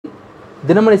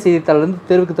தினமணி செய்தித்தாளிலிருந்து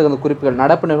தேர்வுக்கு தகுந்த குறிப்புகள்,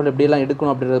 நடப்பு நிகழ்வுகள் எப்படியெல்லாம்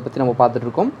எடுக்கணும் அப்படின்றத பற்றி நம்ம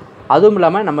பார்த்துட்ருக்கோம். அதுவும்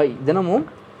இல்லாமல் நம்ம தினமும்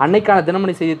அன்னைக்கான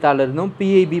தினமணி செய்தித்தாளிலிருந்தும்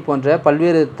பிஐபி போன்ற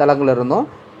பல்வேறு தளங்களில் இருந்தும்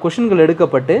கொஷின்கள்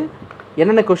எடுக்கப்பட்டு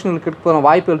என்னென்ன கொஷின்கள் கேட்க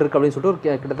வாய்ப்புகள் இருக்குது அப்படின்னு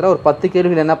சொல்லிட்டு கிட்டத்தட்ட ஒரு 10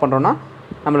 கேள்விகள் என்ன பண்ணுறோன்னா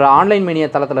நம்மளோட ஆன்லைன் மீடியா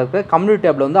தளத்தில் இருக்கிற கம்யூனிட்டி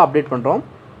டேப்பில் வந்து அப்டேட் பண்ணுறோம்.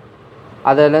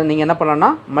 அதில் நீங்கள் என்ன பண்ணலாம்னா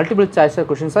மல்டிபிள் சாய்ஸ்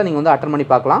கொஷின்ஸாக நீங்கள் வந்து அட்டன் பண்ணி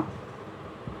பார்க்கலாம்.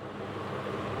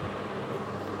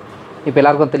 இப்போ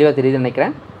எல்லாருக்கும் தெளிவாக தெரியுதுன்னு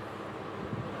நினைக்கிறேன்.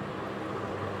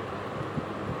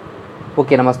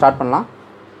 ஓகே, நம்ம ஸ்டார்ட் பண்ணலாம்.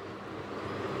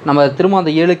 நம்ம திரும்ப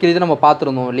அந்த 7 கேள்வி தான் நம்ம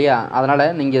பார்த்துருந்தோம் இல்லையா? அதனால்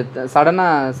நீங்கள்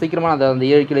சடனாக சீக்கிரமாக அந்த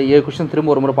 7 கொஷின்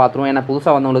திரும்ப ஒரு முறை பார்த்துருவோம். ஏன்னா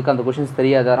புதுசாக வந்தவங்களுக்கு அந்த கொஷின்ஸ்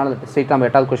தெரியாது. அதனால் ஸ்ட்ரெயிட்டாக நம்ம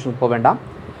 8வது கொஷின் போக வேண்டாம்.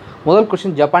 முதல்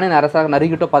கொஷின், ஜப்பானின் அரசாக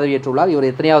நருஹிட்டோ பதவியேற்றுள்ளார். இவர்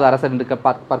எத்தனையாவது அரசர் என்று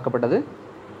பார்க்கப்பட்டது?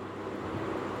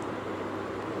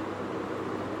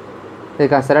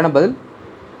 இதுக்கான சரியான பதில்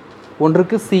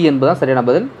 1க்கு சி என்பதுதான் சரியான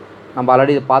பதில். நம்ம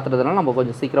ஆல்ரெடி இதை பார்த்துட்டதுனால நம்ம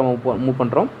கொஞ்சம் சீக்கிரமாக மூவ்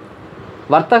பண்ணுறோம்.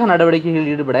 வர்த்தக நடவடிக்கைகளில்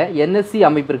ஈடுபட என்எஸ்சி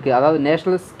அமைப்பிற்கு, அதாவது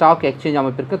நேஷனல் ஸ்டாக் எக்ஸ்சேஞ்ச்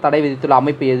அமைப்பிற்கு தடை விதித்துள்ள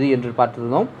அமைப்பு எது என்று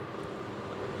பார்த்துருந்தோம்.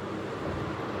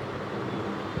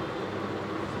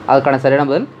 அதுக்கான சரியான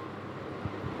பதில்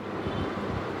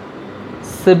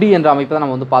செபி என்ற அமைப்பை தான்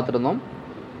நம்ம வந்து பார்த்துருந்தோம்.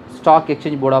 Stock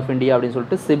exchange board of India அப்படின்னு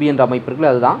சொல்லிட்டு செபி என்ற அமைப்பு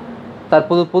இருக்குல்ல, அதுதான்.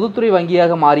 தற்போது பொதுத்துறை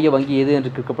வங்கியாக மாறிய வங்கி எது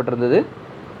என்று கேட்கப்பட்டிருந்தது.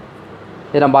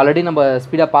 இது நம்ம ஆல்ரெடி நம்ம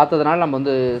ஸ்பீடாக பார்த்ததுனால நம்ம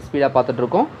வந்து ஸ்பீடாக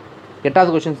பார்த்துட்ருக்கோம். 8வது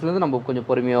கொஷின்ஸ்லேருந்து நம்ம கொஞ்சம்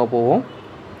பொறுமையாக போவோம்.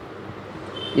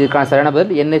 இதுக்கான சரியான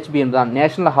பதில் NHB என்பது தான்,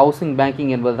 நேஷனல் ஹவுசிங்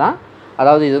பேங்கிங் என்பது தான்.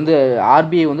 அதாவது இது வந்து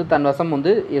RBI வந்து தன் வசம்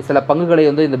வந்து சில பங்குகளை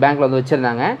வந்து இந்த பேங்க்கில் வந்து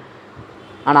வச்சுருந்தாங்க.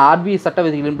 ஆனால் RBI சட்ட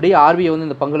விதிகளின்படி RBI வந்து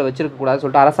இந்த பங்குகளை வச்சிருக்கக்கூடாதுன்னு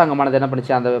சொல்லிட்டு அரசாங்கமானது என்ன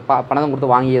பண்ணிச்சு, அந்த பணம்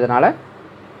கொடுத்து வாங்கியதுனால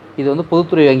இது வந்து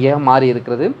பொதுத்துறை வங்கியாக மாறி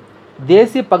இருக்கிறது.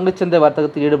 தேசிய பங்குச்சந்தை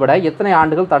வர்த்தகத்தில் ஈடுபட எத்தனை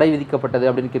ஆண்டுகள் தடை விதிக்கப்பட்டது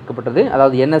அப்படின்னு கேட்கப்பட்டது.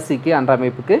 அதாவது NSCக்கு அன்ற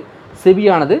அமைப்புக்கு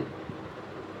செபியானது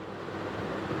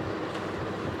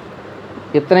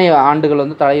எத்தனை ஆண்டுகள்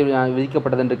வந்து தடை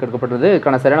விதிக்கப்பட்டது என்று கேட்கப்பட்டது.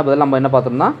 இதுக்கான சரியான பதில் நம்ம என்ன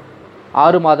பார்த்தோம்னா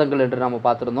 6 மாதங்கள் என்று நம்ம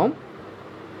பார்த்துருந்தோம்.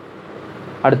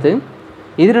 அடுத்து,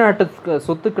 எதிர் நாட்டு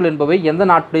சொத்துக்கள் என்பவை எந்த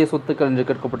நாட்டுடைய சொத்துக்கள் என்று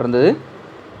கேட்கப்பட்டிருந்தது.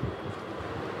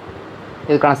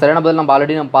 இதுக்கான சரியான பதில் நம்ம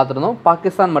ஆல்ரெடி நம்ம பார்த்துருந்தோம்.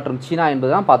 பாகிஸ்தான் மற்றும் சீனா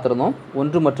என்பது தான் பார்த்துருந்தோம்,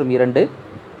 1 மற்றும் 2.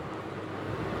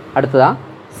 அடுத்ததான்,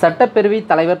 சட்டப்பேரவை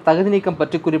தலைவர் தகுதி நீக்கம்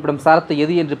பற்றி குறிப்பிடும் சரத்து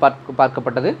எது என்று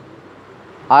பார்க்கப்பட்டது.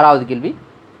 6வது கேள்வி.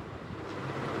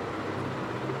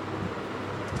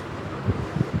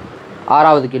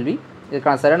 6வது கேள்வி.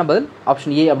 இதுக்கான சரியான பதில்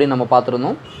ஆப்ஷன் ஏ அப்படின்னு நம்ம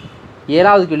பார்த்துருந்தோம்.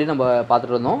 7வது கேள்வி நம்ம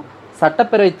பார்த்துட்டு இருந்தோம்.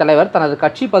 சட்டப்பேரவைத் தலைவர் தனது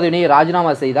கட்சி பதவியினை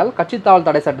ராஜினாமா செய்தால் கட்சித்தாவல்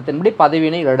தடை சட்டத்தின்படி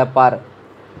பதவியினை இழப்பார்.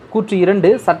 கூற்று 2,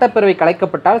 சட்டப்பேரவை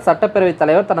கலைக்கப்பட்டால் சட்டப்பேரவைத்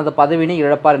தலைவர் தனது பதவியினை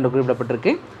இழப்பார் என்று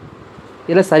குறிப்பிடப்பட்டிருக்கு.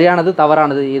 இதில் சரியானது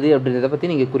தவறானது எது அப்படின்றத பற்றி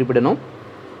நீங்கள் குறிப்பிடணும்.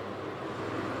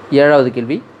 7வது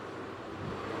கேள்வி.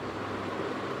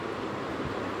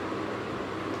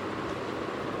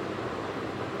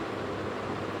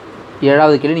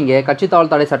 7வது கேள்வி, நீங்கள்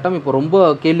கட்சித்தாவல் தடை சட்டம் இப்போ ரொம்ப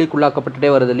கேள்விக்குள்ளாக்கப்பட்டுட்டே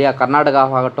வருது இல்லையா? கர்நாடகா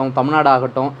ஆகட்டும், தமிழ்நாடு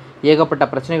ஆகட்டும், ஏகப்பட்ட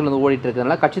பிரச்சனைகள் வந்து ஓடிட்டு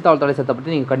இருக்கிறதுனால கட்சித்தாவல் தடை சட்டத்தை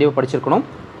பற்றி நீங்கள் கண்டிப்பாக படிச்சிருக்கணும்.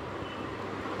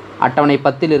 அட்டவணை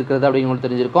 10 இருக்கிறது அப்படின்னு உங்களுக்கு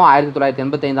தெரிஞ்சிருக்கும்.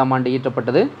 1985ஆம் ஆண்டு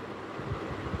இயற்றப்பட்டது.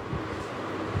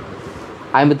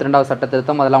 52வது சட்ட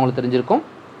திருத்தம், அதெல்லாம் உங்களுக்கு தெரிஞ்சிருக்கும்.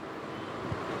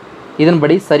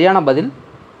 இதன்படி சரியான பதில்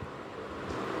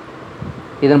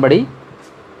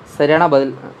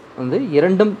வந்து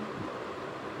இரண்டும்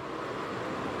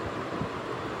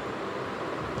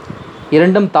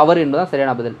தவறு என்பதுதான்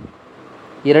சரியான பதில்.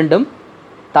 2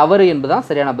 தவறு என்பதுதான்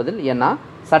சரியான பதில். ஏன்னா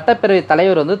சட்டப்பேரவை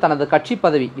தலைவர் வந்து தனது கட்சி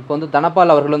பதவி, இப்போ வந்து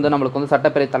தனபால் அவர்கள் வந்து நம்மளுக்கு வந்து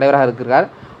சட்டப்பேரவை தலைவராக இருக்கிறார்.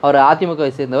 அவர்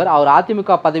அதிமுகவை சேர்ந்தவர். அவர்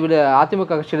அதிமுக பதவியில் அதிமுக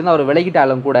கட்சியிலேருந்து அவர்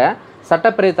விலகிட்டாலும் கூட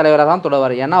சட்டப்பேரவை தலைவராக தான்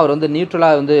தொடர்வார். ஏன்னா அவர் வந்து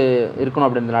நியூட்ரலாக வந்து இருக்கணும்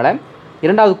அப்படின்றதுனால.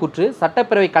 2வது கூற்று,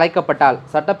 சட்டப்பேரவை கலைக்கப்பட்டால்,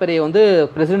 சட்டப்பேரவை வந்து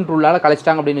பிரசிடென்ட் ரூலால்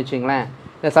கலைச்சிட்டாங்க அப்படின்னு வச்சுங்களேன்,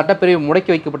 இல்லை சட்டப்பேரவை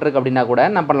முடக்கி வைக்கப்பட்டிருக்கு அப்படின்னா கூட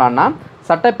என்ன பண்ணலான்னா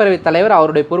சட்டப்பேரவை தலைவர்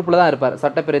அவருடைய பொறுப்பில் தான் இருப்பார்.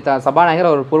 சட்டப்பேரவை சபாநாயகர்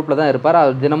அவர் பொறுப்பில் தான் இருப்பார்.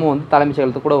 அவர் தினமும் வந்து தலைமைச்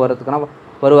செயலகத்துக்கு கூட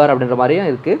வருவார் அப்படின்ற மாதிரியும்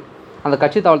இருக்குது. அந்த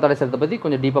கட்சி தாவல் தடை சட்டத்தை பற்றி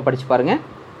கொஞ்சம் டீப்பாக படித்து பாருங்கள்.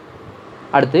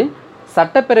 அடுத்து,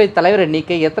 சட்டப்பேரவை தலைவரை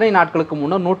நீக்க எத்தனை நாட்களுக்கு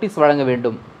முன்னர் நோட்டீஸ் வழங்க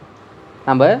வேண்டும்?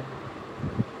 நம்ம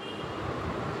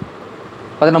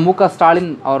பார்த்தீங்கன்னா மு க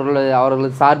ஸ்டாலின் அவர்களது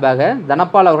சார்பாக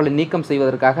தனபால் அவர்களை நீக்கம்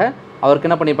செய்வதற்காக அவருக்கு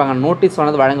என்ன பண்ணியிருப்பாங்க, நோட்டீஸ்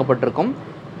ஆனது வழங்கப்பட்டிருக்கும்.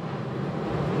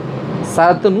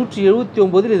 சரத்து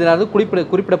 179 இதில்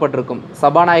குறிப்பிடப்பட்டிருக்கும்.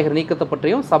 சபாநாயகர் நீக்கத்தை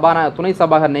பற்றியும் துணை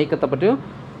சபாநாயகர் நீக்கத்தை பற்றியும்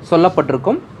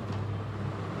சொல்லப்பட்டிருக்கும்.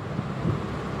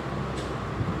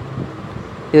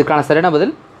 இதுக்கான சரியான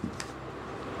பதில்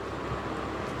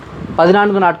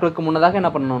 14 நாட்களுக்கு முன்னதாக என்ன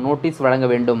பண்ணணும், நோட்டீஸ் வழங்க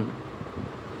வேண்டும்.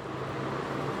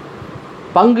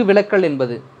 பங்கு விலக்கல்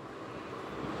என்பது,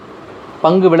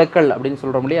 பங்கு விலக்கல் அப்படின்னு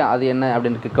சொல்கிறோம் இல்லையா, அது என்ன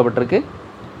அப்படின்னு கேட்கப்பட்டிருக்கு.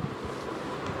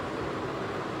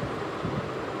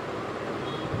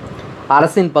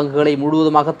 அரசின் பங்குகளை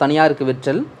முழுவதுமாக தனியாருக்கு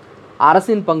விற்றல்,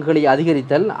 அரசின் பங்குகளை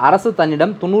அதிகரித்தல், அரசு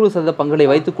தன்னிடம் 90% பங்குகளை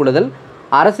வைத்துக் கொள்ளுதல்,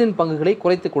 அரசின் பங்குகளை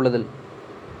குறைத்துக் கொள்ளுதல்.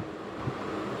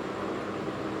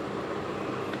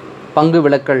 பங்கு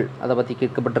விலக்கல் அதை பற்றி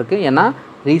கேட்கப்பட்டிருக்கு. ஏன்னா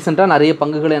ரீசெண்டாக நிறைய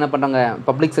பங்குகளை என்ன பண்ணுறாங்க,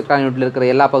 பப்ளிக் செக்டார் யூனிட்டில் இருக்கிற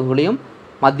எல்லா பங்குகளையும்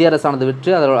மத்திய அரசானது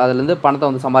விற்று அதிலேருந்து பணத்தை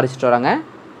வந்து சம்பாதிச்சுட்டு வராங்க.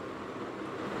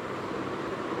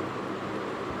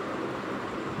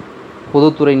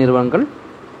 பொதுத்துறை நிறுவனங்கள்.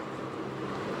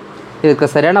 இதுக்கு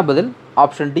சரியான பதில்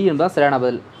ஆப்ஷன் டி என்பதுதான் சரியான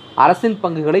பதில். அரசின்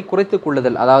பங்குகளை குறைத்துக்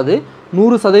கொள்ளுதல், அதாவது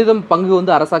 100% பங்கு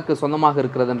வந்து அரசாக்கு சொந்தமாக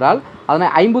இருக்கிறது என்றால் அதனை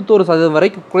 51%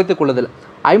 வரைக்கும் குறைத்துக் கொள்ளுதல்.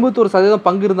 51%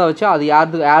 பங்கு இருந்தால் வச்சு அது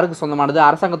யாருக்கு சொந்தமானது,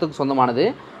 அரசாங்கத்துக்கு சொந்தமானது.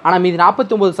 ஆனால் மீதி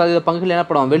 49% பங்குகள் என்ன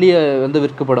பண்ணுவோம், வெளியே வந்து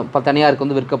விற்கப்படும், தனியாருக்கு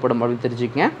வந்து விற்கப்படும் அப்படின்னு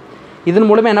தெரிஞ்சுக்கங்க. இதன்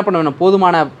மூலமாக என்ன பண்ணுவோம்,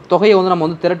 போதுமான தொகையை வந்து நம்ம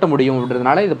வந்து திரட்ட முடியும்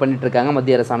அப்படின்றதுனால இதை பண்ணிட்டு இருக்காங்க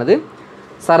மத்திய அரசானது.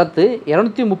 சரத்து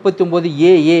 239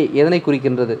 ஏ எதனை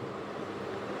குறிக்கின்றது?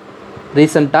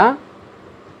 ரீசெண்டாக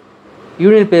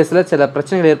யூனியன் பிரதேசத்தில் சில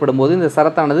பிரச்சனைகள் ஏற்படும் போது இந்த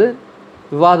சரத்தானது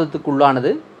விவாதத்துக்கு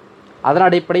உள்ளானது. அதன்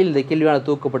அடிப்படையில் இந்த கேள்வியானது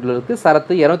தூக்கப்பட்டுள்ளதற்கு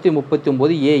சரத்து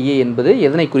 239 ஏ என்பது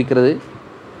எதனை குறிக்கிறது,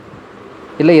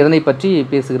 இல்லை எதனை பற்றி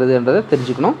பேசுகிறது என்றதை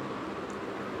தெரிஞ்சுக்கணும்.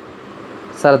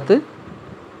 சரத்து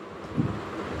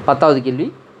 10வது கேள்வி.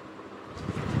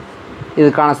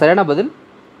 இதுக்கான சரியான பதில்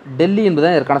டெல்லி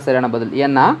என்பதுதான் இதற்கான சரியான பதில்.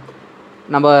 ஏன்னா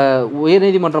நம்ம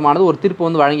உயர்நீதிமன்றமானது ஒரு தீர்ப்பு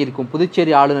வந்து வழங்கியிருக்கும்,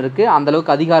 புதுச்சேரி ஆளுநருக்கு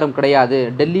அந்தளவுக்கு அதிகாரம் கிடையாது,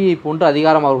 டெல்லியை போன்று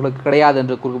அதிகாரம் அவர்களுக்கு கிடையாது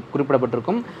என்று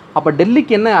குறிப்பிடப்பட்டிருக்கும். அப்போ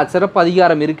டெல்லிக்கு என்ன சிறப்பு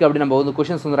அதிகாரம் இருக்குது அப்படின்னு நம்ம வந்து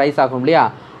கொஷின்ஸ் வந்து ரைஸ் ஆகணும் இல்லையா?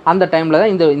 அந்த டைமில்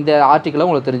தான் இந்த ஆர்டிக்கிளை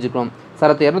உங்களுக்கு தெரிஞ்சுக்கணும்.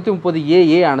 சரத்து 230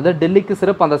 ஏ ஆனது டெல்லிக்கு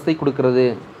சிறப்பு அந்தஸ்தை கொடுக்கிறது.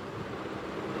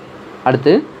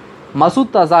 அடுத்து,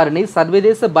 மசூத் அசாரினை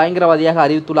சர்வதேச பயங்கரவாதியாக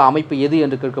அறிவித்துள்ள அமைப்பு எது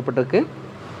என்று கேட்கப்பட்டிருக்கு.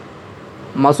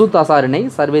 மசூத் அசாரினை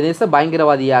சர்வதேச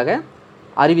பயங்கரவாதியாக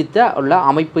அறிவித்த உள்ள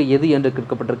அமைப்பு எது என்று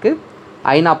கேட்கப்பட்டிருக்கு.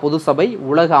 ஐநா பொது சபை,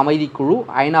 உலக அமைதி குழு,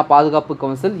 ஐநா பாதுகாப்பு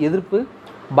கவுன்சில், எதிர்ப்பு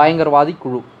பயங்கரவாதி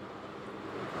குழு.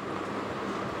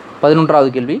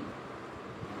 11வது கேள்வி.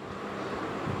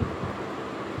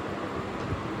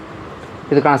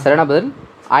 இதுக்கான சரியான பதில்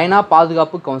ஐநா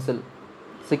பாதுகாப்பு கவுன்சில்,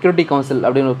 செக்யூரிட்டி கவுன்சில்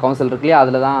அப்படின்னு ஒரு கவுன்சில் இருக்கு இல்லையா,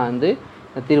 அதில் தான் வந்து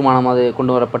தீர்மானம் அது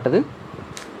கொண்டு வரப்பட்டது.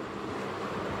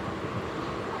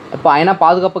 இப்போ ஐநா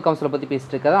பாதுகாப்பு கவுன்சிலை பற்றி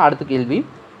பேசிட்டு இருக்காது. அடுத்த கேள்வி.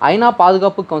 ஐநா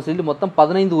பாதுகாப்பு கவுன்சிலில் மொத்தம்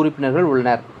 15 உறுப்பினர்கள்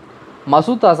உள்ளனர்.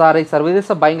 மசூத் அசாரை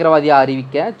சர்வதேச பயங்கரவாதியாக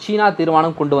அறிவிக்க சீனா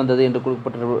தீர்மானம் கொண்டு வந்தது என்று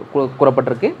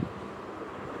கூறப்பட்டிருக்கு.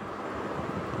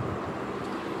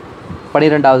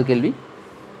 12வது கேள்வி.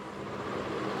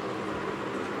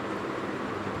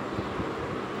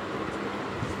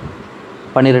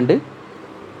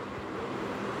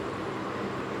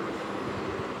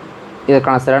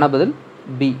 இதற்கான சரியான பதில்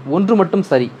பி, ஒன்று மட்டும்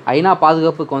சரி. ஐநா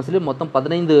பாதுகாப்பு கவுன்சிலில் மொத்தம்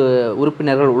 15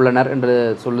 உறுப்பினர்கள் உள்ளனர் என்று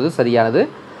சொல்வது சரியானது.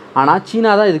 ஆனால்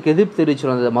சீனா தான் இதுக்கு எதிர்ப்பு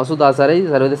தெரிவிச்சிருந்தது, மசூத் அசாரை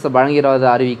சர்வதேச பயங்கரவாத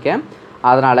அறிவிக்க.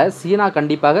 அதனால் சீனா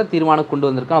கண்டிப்பாக தீர்மானம் கொண்டு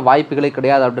வந்திருக்கான வாய்ப்புகளே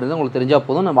கிடையாது அப்படின்றது உங்களுக்கு தெரிஞ்சால்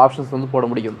போதும், நம்ம ஆப்ஷன்ஸ் வந்து போட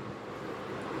முடியும்.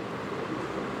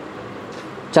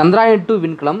 சந்திராயன் 2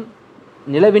 விண்கலம்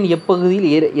நிலவின்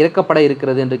எப்பகுதியில் இறக்கப்பட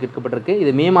இருக்கிறது என்று கேட்கப்பட்டிருக்கு.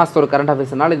 இது மே மாதத்தோட கரண்ட்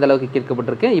அஃபேர்ஸ்னால் இந்த அளவுக்கு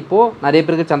கேட்கப்பட்டிருக்கு. இப்போது நிறைய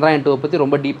பேருக்கு சந்திராயன் 2 பற்றி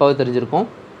ரொம்ப டீப்பாகவே தெரிஞ்சிருக்கும்.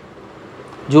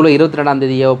 ஜூலை 22ஆம்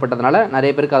தேதி ஏவப்பட்டதுனால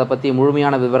நிறைய பேருக்கு அதை பற்றி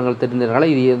முழுமையான விவரங்கள் தெரிஞ்சதுனால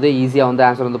இது வந்து ஈஸியாக வந்து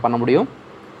ஆன்சர் வந்து பண்ண முடியும்.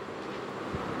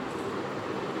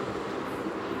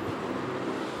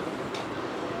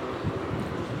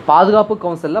 பாதுகாப்பு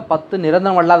கவுன்சிலில் 10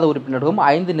 நிரந்தரம் அல்லாத உறுப்பினர்களும்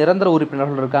 5 நிரந்தர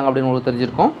உறுப்பினர்கள் இருக்காங்க அப்படின்னு உங்களுக்கு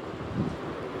தெரிஞ்சிருக்கும்.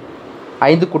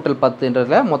 5 கூட்டல் 10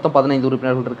 என்றதில் மொத்தம் 15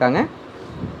 உறுப்பினர்கள் இருக்காங்க.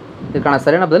 இதுக்கான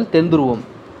சரியான பதில் தென் துருவம்.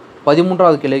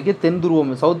 13வது கேள்விக்கு தென்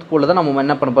துருவம், சவுத் போலில் தான் நம்ம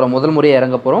என்ன பண்ண போகிறோம், முதல் முறையாக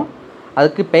இறங்க போகிறோம்.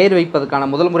 அதுக்கு பெயர் வைப்பதற்கான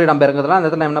முதல் முறை நம்ம இறங்குறதுலாம் அந்த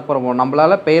இடத்துல என்ன பண்ணுவோம்,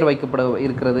 நம்மளால் பெயர் வைக்கப்பட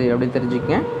இருக்கிறது அப்படின்னு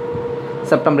தெரிஞ்சுக்கங்க.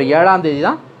 செப்டம்பர் 7ஆம் தேதி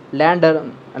தான்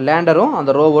லேண்டரும்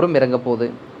அந்த ரோவரும் இறங்க போகுது.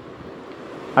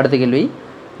 அடுத்த கேள்வி.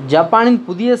 ஜப்பானின்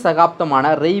புதிய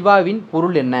சகாப்தமான ரெய்வாவின்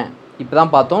பொருள் என்ன? இப்போ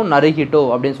தான் பார்த்தோம், நருஹிட்டோ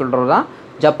அப்படின்னு சொல்கிறது தான்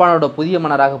ஜப்பானோட புதிய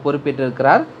மன்னராக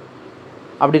பொறுப்பேற்றிருக்கிறார்.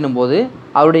 அப்படின்னும் போது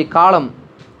அவருடைய காலம்,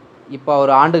 இப்போ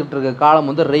அவர் ஆண்டுகிட்டு இருக்க காலம்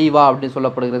வந்து ரெய்வா அப்படின்னு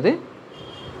சொல்லப்படுகிறது.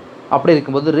 அப்படி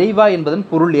இருக்கும்போது ரெய்வா என்பதன்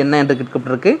பொருள் என்ன என்று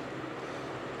கேட்கப்பட்டிருக்கு.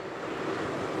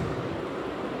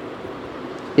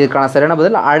 இதற்கான சரியான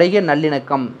பதில் அழகிய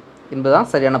நல்லிணக்கம் என்பதுதான்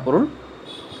சரியான பொருள்.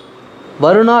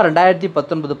 வருணா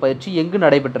 2019 பயிற்சி எங்கு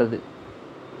நடைபெற்றது?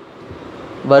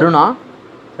 வருணா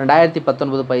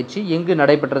 2019 பயிற்சி எங்கு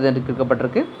நடைபெற்றது என்று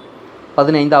கேட்கப்பட்டிருக்கு.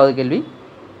 15வது கேள்வி.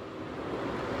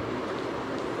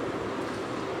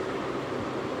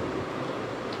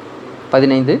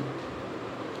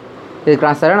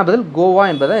 இதற்கான சரியான பதில் கோவா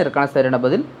என்பது இதற்கான சரியான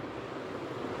பதில்.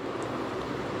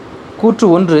 கூற்று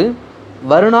 1.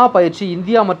 வருணா பயிற்சி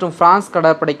இந்தியா மற்றும் பிரான்ஸ்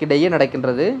கடற்படைக்கு இடையே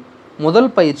நடக்கின்றது. முதல்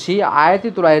பயிற்சி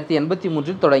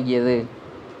 1983 தொடங்கியது.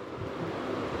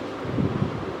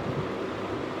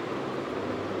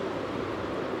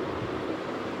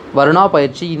 வருணா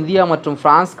பயிற்சி இந்தியா மற்றும்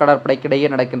பிரான்ஸ் கடற்படைக்கிடையே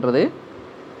நடக்கின்றது.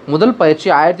 முதல் பயிற்சி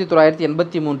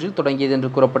 1983 தொடங்கியது என்று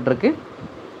கூறப்பட்டிருக்கு.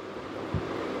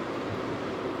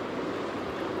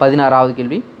 16வது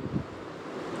கேள்வி.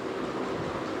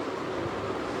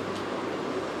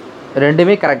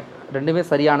 ரெண்டுமே கரெக்ட், ரெண்டுமே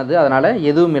சரியானது. அதனால்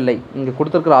எதுவும் இல்லை. இங்கே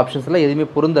கொடுத்துருக்கிற ஆப்ஷன்ஸில் எதுவுமே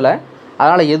பொருந்தலை,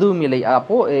 அதனால் எதுவும் இல்லை.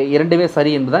 அப்போது இரண்டுமே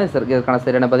சரி என்பதுதான் இதற்கான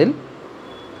சரியான பதில்.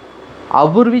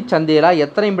 அபூர்வி சந்தேலா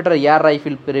எத்தனை மீட்டர் ஏர்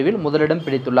ரைஃபிள் பிரிவில் முதலிடம்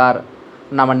பிடித்துள்ளார்?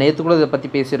 நம்ம நேற்று கூட இதை பற்றி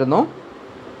பேசியிருந்தோம்.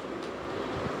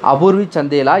 அபூர்வி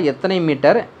சந்தேலா எத்தனை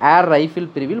மீட்டர் ஏர் ரைஃபிள்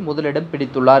பிரிவில் முதலிடம்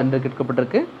பிடித்துள்ளார் என்று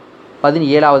கேட்கப்பட்டிருக்கு.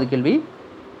 17வது கேள்வி.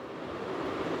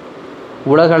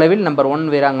 உலகளவில் நம்பர்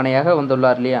 1 வீராங்கனையாக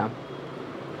வந்துள்ளார் இல்லையா?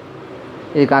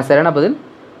 இதுக்கான சரியான பதில்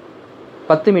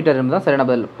 10 மீட்டர் என்பதுதான் சரியான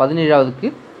பதில். 17வதுக்கு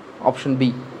ஆப்ஷன் பி.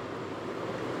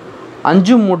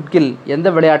 அஞ்சும் முட்கில் எந்த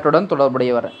விளையாட்டுடன்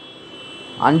தொடர்புடையவர்?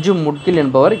 அஞ்சும் முட்கில்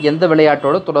என்பவர் எந்த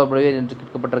விளையாட்டோடு தொடர்புடையவர் என்று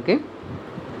கேட்கப்பட்டிருக்கு.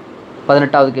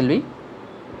 18வது கேள்வி.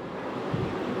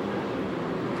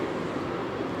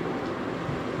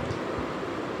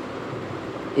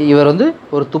 இவர்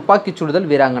ஒரு துப்பாக்கிச் சுடுதல்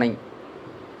வீராங்கனை.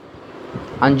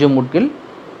 அஞ்சும் முட்கில்.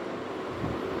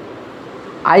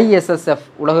 ISSF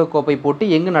உலகக்கோப்பை போட்டி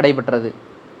எங்கு நடைபெற்றது?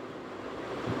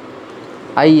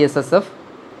 ISSF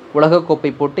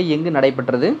உலகக்கோப்பை போட்டி எங்கு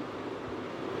நடைபெற்றது?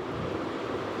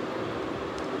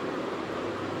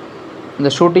 இந்த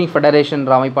ஷூட்டிங் ஃபெடரேஷன்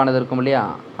அமைப்பானது இருக்கும் இல்லையா,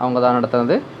 அவங்க தான்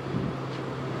நடத்துனது.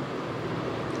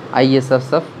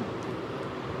 ISSF.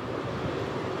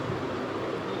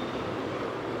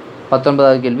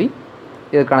 19வது கேள்வி.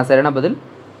 இதற்கான சரியான பதில்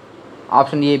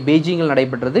ஆப்ஷன் ஏ, பெய்ஜிங்கில்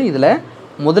நடைபெற்றது. இதில்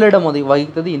முதலிடம்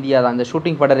வகித்தது இந்தியா தான். இந்த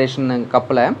ஷூட்டிங் ஃபெடரேஷன்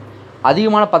கப்பில்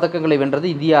அதிகமான பதக்கங்களை வென்றது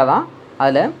இந்தியா தான்.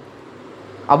 அதில்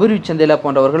அபூர்வி சந்தேலா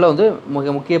போன்றவர்கள்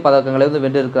மிக முக்கிய பதக்கங்களை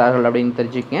வென்றிருக்கிறார்கள் அப்படின்னு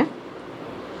தெரிஞ்சுக்கங்க.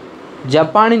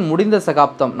 ஜப்பானின் முடிந்த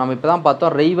சகாப்தம் நம்ம இப்போ தான்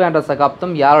பார்த்தோம். ரெய்வா என்ற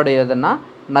சகாப்தம் யாருடையதுன்னா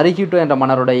நரிஹிட்டோ என்ற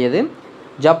மன்னருடையது.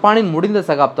 ஜப்பானின் முடிந்த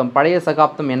சகாப்தம், பழைய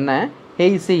சகாப்தம் என்ன?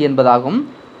 ஹெய்சி என்பதாகும்.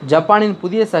 ஜப்பானின்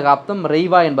புதிய சகாப்தம்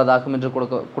ரெய்வா என்பதாகும் என்று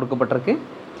கொடுக்கப்பட்டிருக்கு.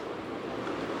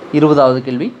 20வது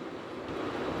கேள்வி.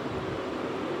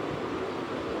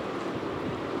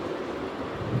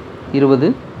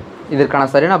 இதற்கான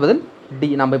சரியான பதில் டி.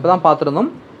 நம்ம இப்போ தான் பார்த்துருந்தோம்.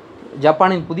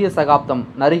 ஜப்பானின் புதிய சகாப்தம்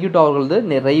நரிஹிட்டோ அவர்களது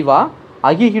ரெய்வா.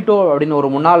 அகிஹிட்டோ அப்படின்னு ஒரு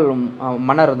முன்னாள்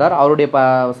மன்னர் இருந்தார், அவருடைய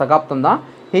சகாப்தம் தான்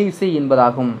ஹெய்சி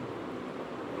என்பதாகும்.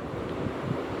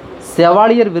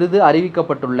 செவாலியர் விருது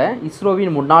அறிவிக்கப்பட்டுள்ள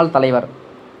இஸ்ரோவின் முன்னாள் தலைவர்.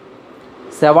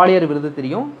 செவாலியர் விருது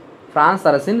தெரியும், பிரான்ஸ்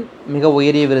அரசின் மிக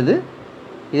உயரிய விருது.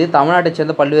 இது தமிழ்நாட்டை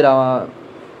சேர்ந்த பல்வேறு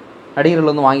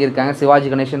நடிகர்கள் வாங்கியிருக்காங்க. சிவாஜி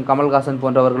கணேசன், கமல்ஹாசன்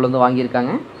போன்றவர்கள்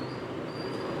வாங்கியிருக்காங்க.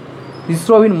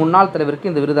 இஸ்ரோவின் முன்னாள் தலைவருக்கு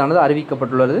இந்த விருதானது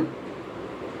அறிவிக்கப்பட்டுள்ளது.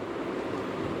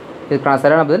 இதுக்கான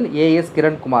சரியான பதில் AS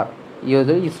கிரண்குமார்.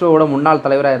 இவர் இஸ்ரோவோட முன்னாள்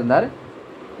தலைவராக இருந்தார்.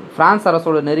 பிரான்ஸ்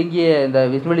அரசோட நெருங்கிய இந்த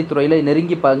விண்வெளித்துறையில்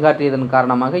நெருங்கி பங்காற்றியதன்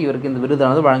காரணமாக இவருக்கு இந்த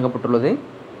விருதானது வழங்கப்பட்டுள்ளது.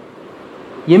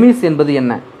 எமிஸ் என்பது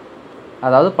என்ன?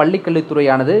 அதாவது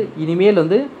பள்ளிக்கல்வித்துறையானது இனிமேல்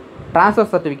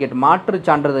டிரான்ஸ்ஃபர் சர்டிஃபிகேட் மாற்று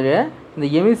சான்றிதழை இந்த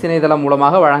எமிஸ் இணையதளம்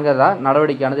மூலமாக வழங்குறதா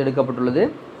நடவடிக்கையானது எடுக்கப்பட்டுள்ளது.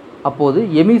 அப்போது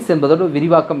எமிஸ் என்பதோட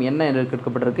விரிவாக்கம் என்ன என்று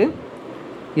கேட்கப்பட்டிருக்கு.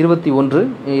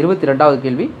 22வது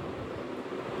கேள்வி.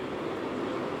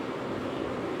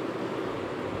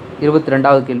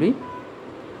 22வது கேள்வி.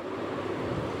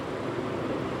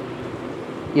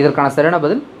 இதற்கான சரியான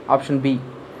பதில் option B,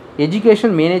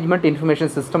 education management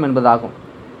information system என்பதாகும்.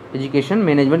 எஜுகேஷன்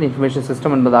மேனேஜ்மெண்ட் இன்ஃபர்மேஷன்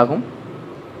சிஸ்டம் என்பதாகும்.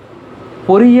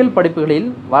 பொறியியல் படிப்புகளில்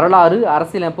வரலாறு,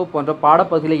 அரசியலமைப்பு போன்ற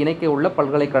பாடப்பகுதிகளை இணைக்க உள்ள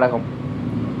பல்கலைக்கழகம்.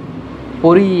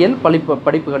 பொறியியல்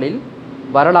படிப்புகளில்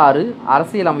வரலாறு,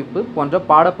 அரசியலமைப்பு போன்ற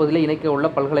பாடப்பகுதிகளை இணைக்க உள்ள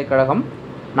பல்கலைக்கழகம்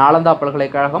நாலந்தா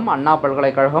பல்கலைக்கழகம், அண்ணா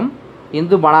பல்கலைக்கழகம்,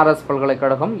 இந்து பனாரஸ்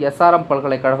பல்கலைக்கழகம், SRM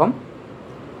பல்கலைக்கழகம்.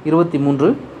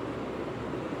 23.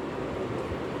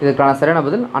 இதற்கான சரியான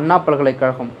பதில் அண்ணா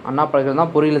பல்கலைக்கழகம். அண்ணா பல்கலைக்கழகம்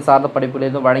தான் பொறியியல் சார்ந்த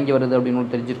படிப்புகளிலிருந்து வழங்கி வருது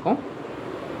அப்படின்னு தெரிஞ்சிருக்கோம்.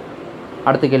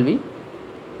 அடுத்த கேள்வி.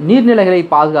 நீர்நிலைகளை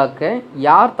பாதுகாக்க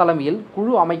யார் தலைமையில்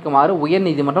குழு அமைக்குமாறு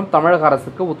உயர்நீதிமன்றம் தமிழக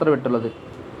அரசுக்கு உத்தரவிட்டுள்ளது?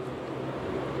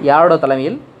 யாரோட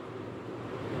தலைமையில்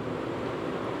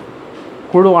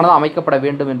குழுவானது அமைக்கப்பட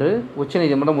வேண்டும் என்று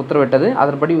உச்சநீதிமன்றம் உத்தரவிட்டது.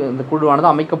 அதன்படி இந்த குழுவானது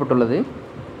அமைக்கப்பட்டுள்ளது.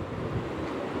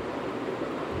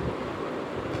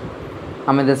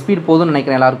 நம்ம இந்த ஸ்பீட் போதும்னு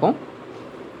நினைக்கிறேன் எல்லாருக்கும்.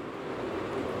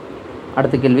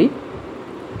 அடுத்த கேள்வி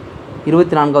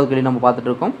 24வது கேள்வி நம்ம பார்த்துட்டு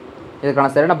இருக்கோம். இதற்கான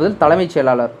சரியான பதில் தலைமைச்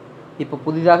செயலாளர்.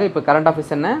 இப்போ கரண்ட்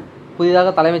ஆஃபீஸ் என்ன?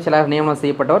 புதிதாக தலைமைச் செயலாளர் நியமனம்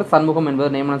செய்யப்பட்டவர் சண்முகம்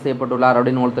என்பவர் நியமனம் செய்யப்பட்டுள்ளார்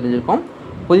அப்படின்னு உங்களுக்கு தெரிஞ்சிருக்கோம்.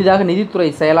 புதிதாக நிதித்துறை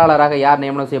செயலாளராக யார்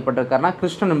நியமனம் செய்யப்பட்டிருக்காருனா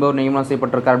கிருஷ்ணன் என்பவர் நியமனம்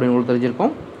செய்யப்பட்டிருக்கார் அப்படின்னு உங்களுக்கு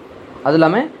தெரிஞ்சிருக்கும். அது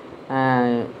இல்லாமல்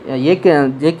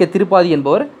ஏகே திருப்பாதி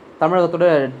என்பவர் தமிழகத்தோட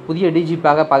புதிய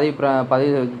டிஜிபியாக பதவி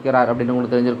வகிக்கிறார் அப்படின்னு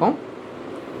உங்களுக்கு தெரிஞ்சிருக்கும்.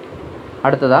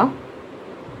 அடுத்ததா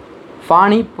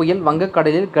ஃபானி புயல்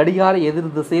வங்கக்கடலில் கடிகார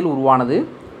எதிர் திசையில் உருவானது.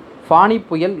 ஃபானி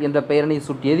புயல் என்ற பெயரினை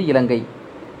சூட்டியது இலங்கை.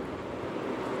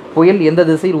 புயல் எந்த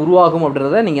திசையில் உருவாகும்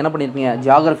அப்படின்றத நீங்கள் என்ன பண்ணியிருப்பீங்க,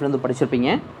 ஜியாகிரஃபிலேருந்து படிச்சிருப்பீங்க.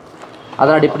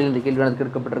 அதன் அடிப்படையில் இந்த கேள்வி எனக்கு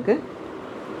கொடுக்கப்பட்டிருக்கு.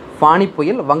 ஃபானி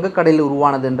புயல் வங்கக்கடலில்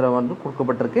உருவானது என்ற வந்து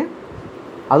கொடுக்கப்பட்டிருக்கு.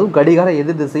 அதுவும் கடிகார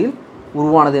எதிர் திசையில்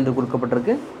உருவானது என்று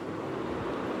கொடுக்கப்பட்டிருக்கு.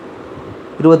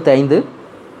 25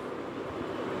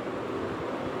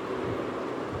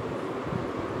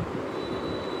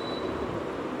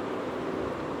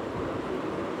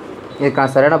 இதுக்கான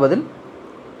சரியான பதில்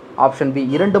ஆப்ஷன் பி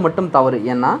 2 மட்டும் தவறு.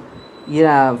 ஏன்னா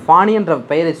ஃபானி என்ற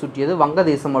பெயரை சுற்றியது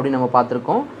வங்கதேசம் அப்படின்னு நம்ம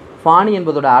பார்த்துருக்கோம். ஃபானி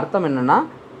என்பதோட அர்த்தம் என்னென்னா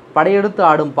படையெடுத்து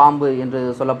ஆடும் பாம்பு என்று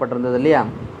சொல்லப்பட்டிருந்தது இல்லையா.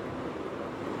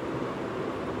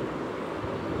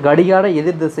 கடிகார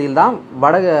எதிர் திசையில் தான்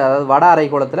வட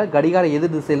அரைக்கோளத்தில் கடிகார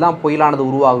எதிர் திசையில் தான் புயலானது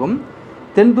உருவாகும்.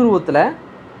 தென் துருவத்தில்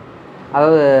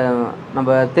அதாவது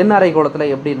நம்ம தென்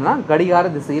அரைக்கோளத்தில் எப்படின்னா கடிகார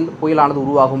திசையில் புயலானது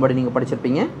உருவாகும்படி நீங்கள்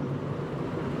படிச்சிருப்பீங்க.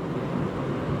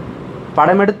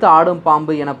 படமெடுத்து ஆடும்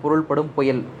பாம்பு என பொருள்படும்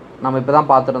புயல் நம்ம இப்போ தான்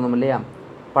பார்த்துருந்தோம் இல்லையா.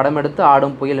 படமெடுத்து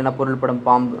ஆடும் புயல் என பொருள்படும்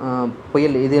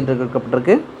புயல் இது என்று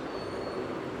கேட்கப்பட்டிருக்கு.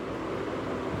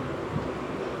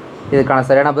 இதுக்கான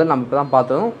சரியான பதில் நம்ம இப்போ தான்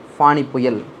பார்த்தோம். ஃபானி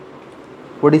புயல்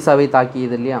ஒடிசாவை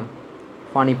தாக்கியது இல்லையா.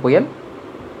 ஃபானி புயல்.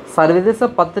 சர்வதேச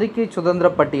பத்திரிகை சுதந்திர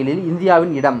பட்டியலில்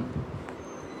இந்தியாவின் இடம்.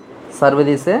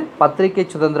 சர்வதேச பத்திரிகை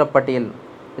சுதந்திர பட்டியல்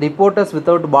ரிப்போர்ட்டர்ஸ்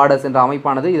வித்தவுட் பார்டர்ஸ் என்ற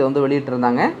அமைப்பானது இதை வந்து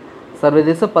வெளியிட்டிருந்தாங்க.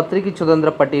 சர்வதேச பத்திரிகை சுதந்திர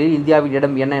பட்டியலில் இந்தியாவின்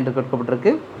இடம் என்ன என்று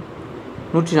கேட்கப்பட்டிருக்கு.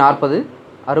 140,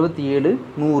 67,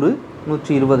 100,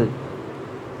 120.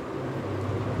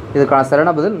 இதுக்கான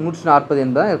சரியான பதில் 140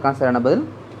 என்பது இதுக்கான சரியான பதில்.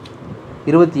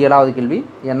 27வது கேள்வி.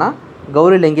 ஏன்னா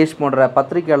கௌரி லங்கேஷ் போன்ற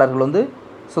பத்திரிகையாளர்கள் வந்து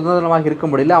சுதந்திரமாக இருக்க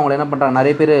முடியல. அவங்க என்ன பண்ணுறாங்க,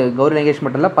 நிறைய பேர் கௌரி லங்கேஷ்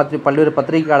மட்டும் இல்லை பல்வேறு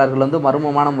பத்திரிகையாளர்கள் வந்து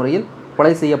மர்மமான முறையில்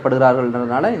கொலை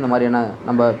செய்யப்படுகிறார்கள்ன்றதுனால இந்த மாதிரியான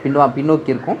நம்ம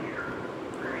பின்னோக்கி இருக்கோம்.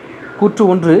 கூற்று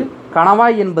 1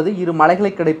 கணவாய் என்பது இரு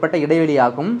மலைகளுக்கு இடைப்பட்ட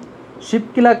இடைவெளியாகும்.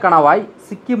 ஷிப்கிலா கணவாய்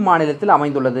சிக்கிம் மாநிலத்தில்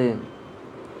அமைந்துள்ளது.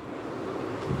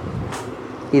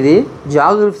 இது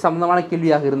ஜியாகிரபி சம்பந்தமான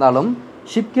கேள்வியாக இருந்தாலும்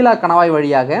ஷிப்கிலா கணவாய்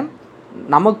வழியாக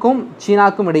நமக்கும்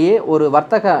சீனாக்கும் இடையே ஒரு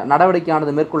வர்த்தக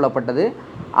நடவடிக்கையானது மேற்கொள்ளப்பட்டது.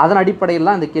 அதன் அடிப்படையில்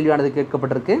தான் இந்த கேள்வியானது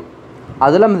கேட்கப்பட்டிருக்கு.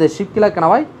 அதில் இந்த ஷிப்கிலா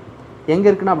கணவாய் எங்கே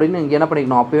இருக்குன்னு அப்படின்னு இங்கே என்ன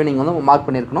பண்ணிக்கணும், அப்போவே நீங்கள் வந்து மார்க்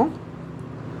பண்ணியிருக்கணும்.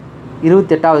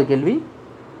 28வது கேள்வி.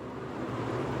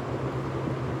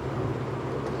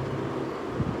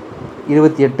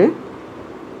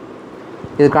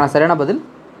 இதுக்கான சரியான பதில்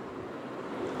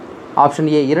ஆப்ஷன்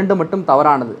ஏ 2 மட்டும்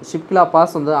தவறானது. ஷிப்கிலா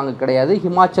பாஸ் வந்து அங்கே கிடையாது.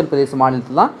 ஹிமாச்சல் பிரதேச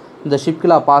மாநிலத்தில் தான் இந்த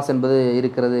ஷிப்கிலா பாஸ் என்பது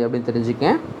இருக்கிறது அப்படின்னு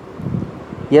தெரிஞ்சுக்கேன்.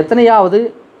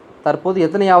 தற்போது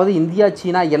எத்தனையாவது இந்தியா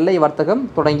சீனா எல்லை வர்த்தகம்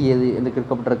தொடங்கியது என்று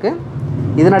கேட்கப்பட்டிருக்கு.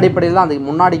 இதன் அடிப்படையில் தான் அந்த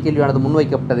முன்னாடி கேள்வியானது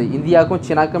முன்வைக்கப்பட்டது. இந்தியாவுக்கும்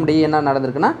சீனாக்கும் இடையே என்ன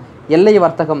நடந்திருக்குன்னா எல்லை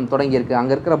வர்த்தகம் தொடங்கியிருக்கு.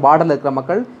 அங்கே இருக்கிற பார்டரில் இருக்கிற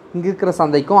மக்கள் இங்கே இருக்கிற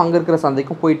சந்தைக்கும் அங்கே இருக்கிற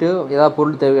சந்தைக்கும் போயிட்டு ஏதாவது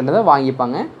பொருள் தேவைன்றதை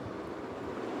வாங்கிப்பாங்க.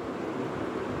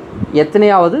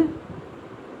 எத்தனையாவது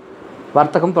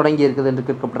வர்த்தகம் தொடங்கி இருக்குது என்று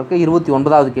கேட்கப்பட்டிருக்கு.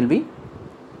 29வது கேள்வி.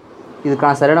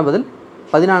 இதுக்கான சரியான பதில்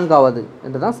 14வது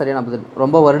என்று தான் சரியான பதில்.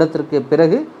 ரொம்ப வருடத்திற்கு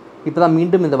பிறகு இப்போ தான்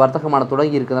மீண்டும் இந்த வர்த்தகமான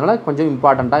தொடங்கி இருக்கிறதுனால கொஞ்சம்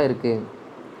இம்பார்ட்டண்ட்டாக இருக்குது.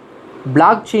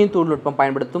 பிளாக் செயின் தொழில்நுட்பம்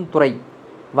பயன்படுத்தும் துறை.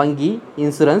 வங்கி,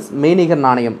 இன்சூரன்ஸ், மெய்நிகர்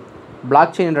நாணயம்.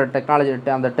 பிளாக் செயின் என்ற டெக்னாலஜி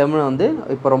அந்த டெர்ம் வந்து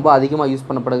இப்போ ரொம்ப அதிகமாக யூஸ்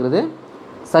பண்ணப்படுகிறது.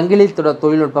 சங்கிலி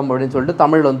தொழில்நுட்பம் அப்படின்னு சொல்லிட்டு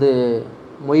தமிழ் வந்து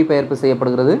மொழிபெயர்ப்பு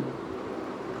செய்யப்படுகிறது.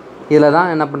 இதில்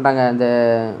தான் என்ன பண்ணுறாங்க, இந்த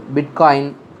பிட்காயின்,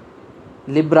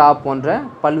 லிப்ரா போன்ற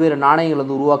பல்வேறு நாணயங்கள்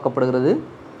வந்து உருவாக்கப்படுகிறது.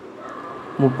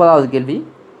 30வது கேள்வி.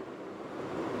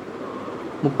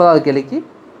 30வது கேள்விக்கு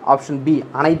ஆப்ஷன் பி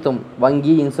அனைத்தும்.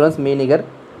 வங்கி, இன்சூரன்ஸ், மெய்நிகர்.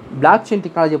 பிளாக் செயின்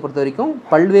டெக்னாலஜியை பொறுத்த வரைக்கும்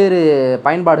பல்வேறு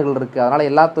பயன்பாடுகள் இருக்குது. அதனால்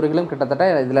எல்லா துறைகளும் கிட்டத்தட்ட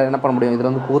இதில் என்ன பண்ண முடியும், இதில்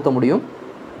வந்து புகுத்த முடியும்.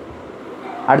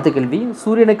 அடுத்த கேள்வி.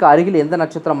 சூரியனுக்கு அருகில் எந்த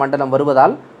நட்சத்திர மண்டலம்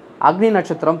வருவதால் அக்னி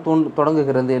நட்சத்திரம்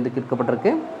தொடங்குகிறது என்று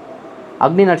கேட்கப்பட்டிருக்கு.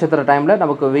 அக்னி நட்சத்திர டைமில்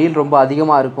நமக்கு வெயில் ரொம்ப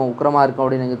அதிகமாக இருக்கும், உக்கிரமாக இருக்கும்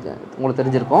அப்படின்னு உங்களுக்கு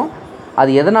தெரிஞ்சிருக்கும். அது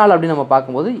எதனால் அப்படின்னு நம்ம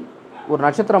பார்க்கும்போது ஒரு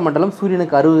நட்சத்திர மண்டலம்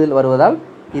சூரியனுக்கு அருகில் வருவதால்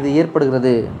இது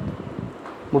ஏற்படுகிறது.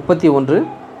 31.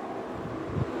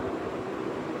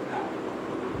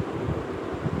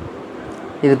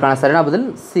 இதுக்கான சரியான பதில்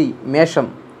சி மேஷம்.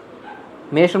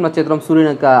 மேஷம் நட்சத்திரம்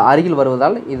சூரியனுக்கு அருகில்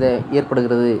வருவதால் இது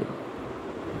ஏற்படுகிறது.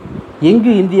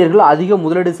 எங்கு இந்தியர்கள் அதிக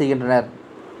முதலீடு செய்கின்றனர்?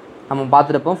 நம்ம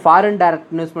பார்த்துருப்போம். ஃபாரின்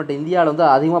டைரக்ட் இன்வெஸ்ட்மெண்ட் இந்தியாவில் வந்து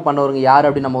அதிகமாக பண்ணவங்க யார்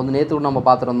அப்படின்னு நம்ம வந்து நேற்று நம்ம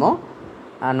பார்த்துருந்தோம்.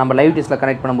 நம்ம லைவ் டெஸ்ட்டில்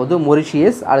கனெக்ட் பண்ணும்போது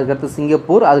மொரிஷியஸ், அதுக்கடுத்து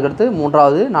சிங்கப்பூர், அதுக்கடுத்து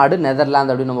 3வது நாடு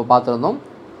நெதர்லாந்து அப்படின்னு நம்ம பார்த்துருந்தோம்.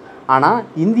 ஆனால்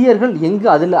இந்தியர்கள் எங்கு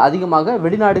அதிகமாக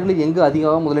வெளிநாடுகளில் எங்கு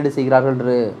அதிகமாக முதலீடு செய்கிறார்கள்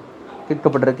என்று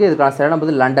கேட்கப்பட்டிருக்கு. இதுக்கான சரியான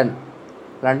பதில் லண்டன்.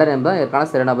 லண்டன் என்பது இதற்கான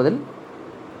சரியான பதில்.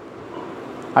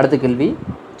 அடுத்த கேள்வி.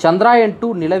 சந்திராயன்-2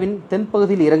 நிலவின்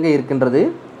தென்பகுதியில் இறங்க இருக்கின்றது.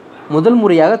 முதல்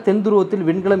முறையாக தென் துருவத்தில்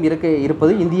விண்கலம் இறக்க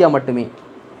இருப்பது இந்தியா மட்டுமே.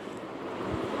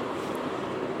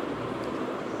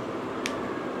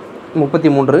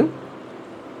 33.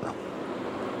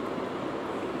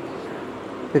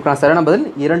 இதுக்கான சரியான பதில்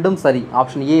இரண்டும் சரி.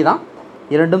 ஆப்ஷன் ஏ தான்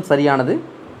இரண்டும் சரியானது.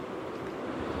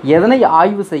 எதனை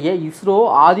ஆய்வு செய்ய இஸ்ரோ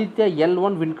ஆதித்யா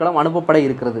L1 விண்கலம் அனுப்பப்பட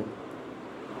இருக்கிறது?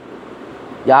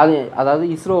 அதாவது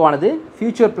இஸ்ரோவானது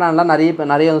ஃபியூச்சர் பிளான்லாம்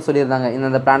நிறைய வந்து சொல்லியிருந்தாங்க.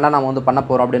 இந்த பிளான்லாம் நம்ம வந்து பண்ண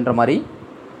போகிறோம் அப்படின்ற மாதிரி.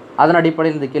 அதன்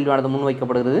அடிப்படையில் இந்த கேள்வியானது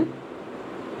முன்வைக்கப்படுகிறது.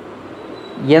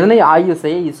 எதனை ஆய்வு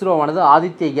செய்ய இஸ்ரோவானது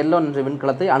ஆதித்யா L1 என்ற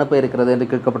விண்கலத்தை அனுப்ப இருக்கிறது என்று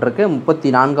கேட்கப்பட்டிருக்கு.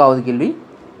 34வது கேள்வி.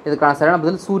 இதுக்கான சரியான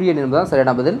பதில் சூரியன் என்பதுதான்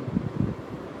சரியான பதில்.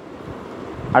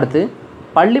 அடுத்து,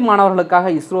 பள்ளி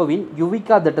மாணவர்களுக்காக இஸ்ரோவின்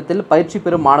யுவிகா திட்டத்தில் பயிற்சி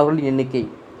பெறும் மாணவர்களின் எண்ணிக்கை.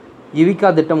 யுவிகா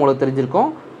திட்டம் உங்களுக்கு தெரிஞ்சிருக்கும்.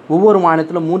 ஒவ்வொரு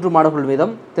மாநிலத்திலும் 3 மாணவர்கள்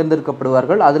வீதம்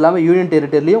தேர்ந்தெடுக்கப்படுவார்கள். அது இல்லாமல் யூனியன்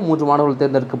டெரிட்டரியிலையும் 3 மாணவர்கள்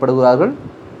தேர்ந்தெடுக்கப்படுவார்கள்.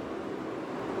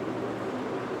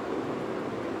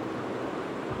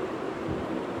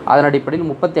 அதன் அடிப்படையில்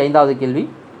 35வது கேள்வி.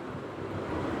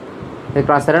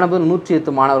 இதுக்கான சரியான பதில்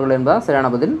 108 மாணவர்கள் என்பதுதான் சரியான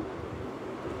பதில்.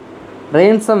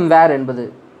 ரேன்சம்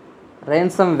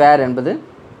வேர் என்பது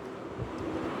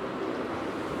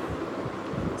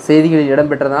செய்திகளில்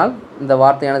இடம்பெற்றதனால் இந்த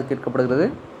வார்த்தையானது கேட்கப்படுகிறது.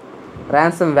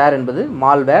 ரேன்சம் வேர் என்பது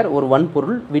மால்வேர், ஒரு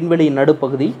வன்பொருள், விண்வெளியின்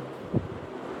நடுப்பகுதி,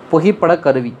 புகைப்பட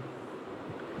கருவி.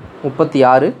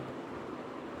 36.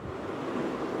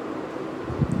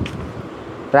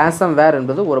 ரேன்சம் வேர்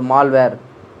என்பது ஒரு மால்வேர்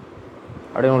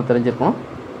அப்படின்னு உங்களுக்கு தெரிஞ்சிருக்கணும்.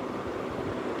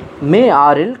 மே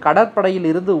 6 கடற்படையில்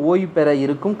இருந்து ஓய்வு பெற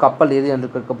இருக்கும் கப்பல் எது என்று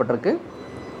கேட்கப்பட்டிருக்கு.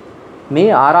 மே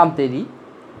 6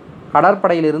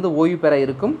 கடற்படையில் இருந்து ஓய்வு பெற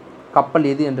இருக்கும் கப்பல்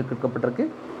எது என்று கேட்கப்பட்டிருக்கு.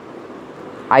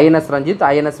 INS Ranjith,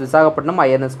 INS Visakhapatnam,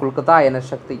 INS Kolkata, INS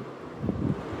சக்தி.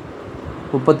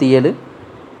 37.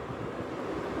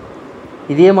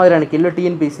 இதே மாதிரியான கேள்வி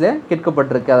TNPSசியில்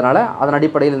கேட்கப்பட்டிருக்கு. அதன்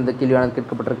அடிப்படையில் இந்த கேள்வியானது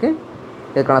கேட்கப்பட்டிருக்கு.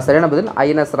 இதுக்கான சரியான பதில்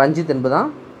INS ரஞ்சித் என்பதுதான்.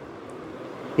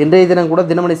 இன்றைய தினம் கூட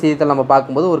தினமணி செய்தித்தாள் நம்ம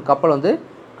பார்க்கும்போது ஒரு கப்பல் வந்து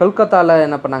கொல்கத்தாவில்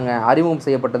என்ன பண்ணாங்க, அறிமுகம்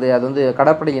செய்யப்பட்டது. அது வந்து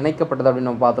கடற்படையில் இணைக்கப்பட்டது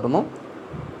அப்படின்னு நம்ம பார்த்துருந்தோம்.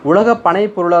 உலக பனை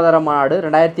பொருளாதார மாநாடு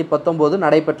 2019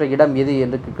 நடைபெற்ற இடம் எது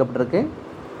என்று கேட்கப்பட்டிருக்கு.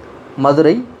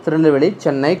 மதுரை, திருநெல்வேலி,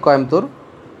 சென்னை, கோயம்புத்தூர்.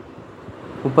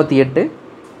 38.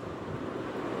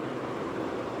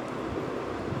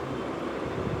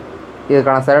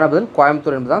 இதற்கான சரியான பதில்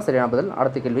கோயம்புத்தூர் என்பதுதான் சரியான பதில்.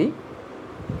 அடுத்த கேள்வி.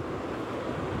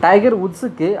 டைகர்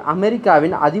உட்ஸுக்கு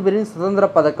அமெரிக்காவின் அதிபரின் சுதந்திர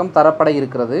பதக்கம் தரப்பட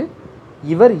இருக்கிறது.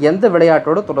 இவர் எந்த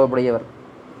விளையாட்டோடு தொடர்புடையவர்?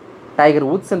 டைகர்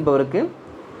உட்ஸ் என்பவருக்கு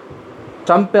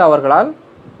ட்ரம்ப் அவர்களால்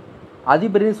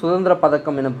அதிபரின் சுதந்திர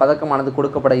பதக்கம் எனும் பதக்கமானது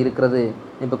கொடுக்கப்பட இருக்கிறது.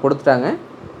 இப்போ கொடுத்துட்டாங்க.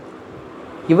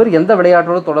 இவர் எந்த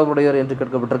விளையாட்டோடு தொடர்புடையவர் என்று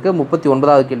கேட்கப்பட்டிருக்கு.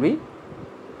 39வது கேள்வி.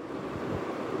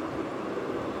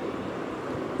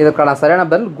 இதற்கான சரியான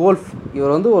பதில் கோல்ஃப்.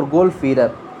 இவர் வந்து ஒரு கோல்ஃப்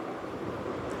வீரர்.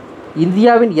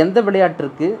 இந்தியாவின் எந்த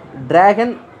விளையாட்டிற்கு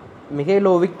டிராகன்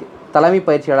மிகைலோவிக் தலைமை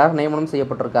பயிற்சியாளர் நியமனம்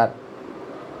செய்யப்பட்டிருக்கார்?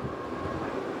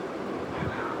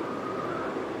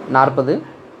 40.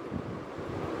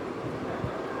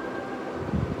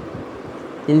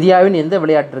 இந்தியாவின் எந்த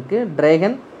விளையாட்டிற்கு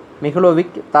டிராகன்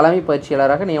மிகலோவிக் தலைமை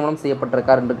பயிற்சியாளராக நியமனம்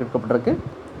செய்யப்பட்டிருக்கார் என்று கேட்கப்பட்டிருக்கு.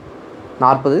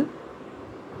 40.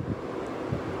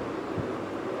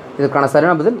 இதற்கான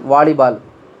சரியான பதில்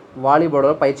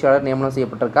வாலிபாலோட பயிற்சியாளர் நியமனம்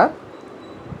செய்யப்பட்டிருக்கார்.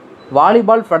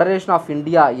 வாலிபால் ஃபெடரேஷன் ஆஃப்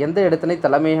இந்தியா எந்த இடத்தினை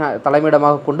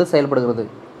தலைமையிடமாக கொண்டு செயல்படுகிறது?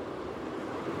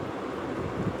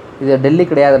 இது டெல்லி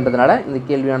கிடையாதுன்றதுனால இந்த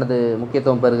கேள்வியானது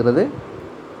முக்கியத்துவம் பெறுகிறது.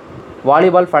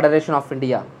 Volleyball federation of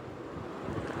India.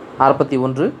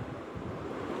 41.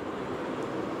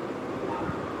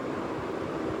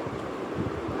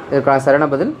 இதற்கான சரியான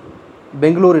பதில்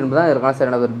பெங்களூர் என்பதுதான் இதற்கான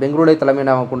சரியான பதில். பெங்களூரை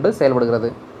தலைமையிடமாக கொண்டு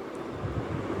செயல்படுகிறது.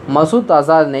 மசூத்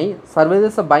அசாதினை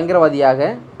சர்வதேச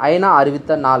பயங்கரவாதியாக ஐநா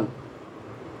அறிவித்த நாள்.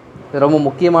 இது ரொம்ப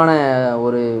முக்கியமான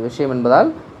ஒரு விஷயம் என்பதால்,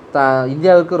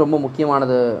 இந்தியாவிற்கு ரொம்ப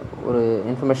முக்கியமானது ஒரு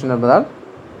இன்ஃபர்மேஷன் என்பதால்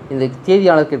இந்த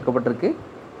தேதியானது கேட்கப்பட்டிருக்கு.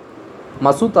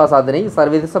 மசூத் அசாதினை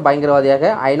சர்வதேச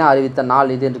பயங்கரவாதியாக ஐநா அறிவித்த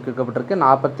நாள் இது என்று கேட்கப்பட்டிருக்கு.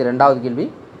 42வது கேள்வி.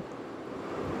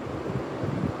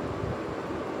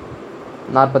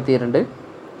 42.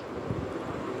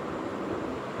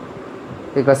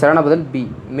 இதுக்கு சரியான பதில் பி.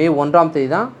 மே 1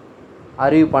 தான்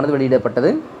அறிவிப்பானது வெளியிடப்பட்டது.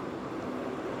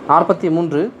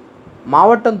 43.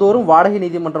 மாவட்டந்தோறும் வாடகை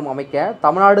நீதிமன்றம் அமைக்க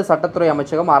தமிழ்நாடு சட்டத்துறை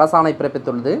அமைச்சகம் அரசாணை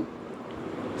பிறப்பித்துள்ளது.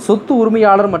 சொத்து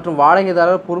உரிமையாளர் மற்றும்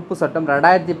வாடகைதாரர் பொறுப்பு சட்டம்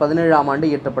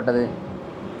 2017 இயற்றப்பட்டது.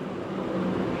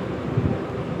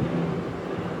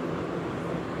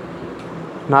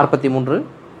 43.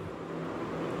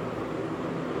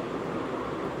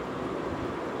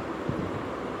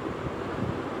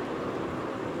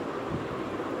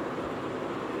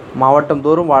 மாவட்டம்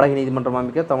தோறும் வாடகை நீதிமன்றம்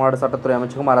அமைக்க தமிழ்நாடு சட்டத்துறை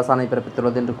அமைச்சகம் அரசாணை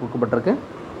பிறப்பித்துள்ளது என்று குறிப்பிட்டிருக்கு.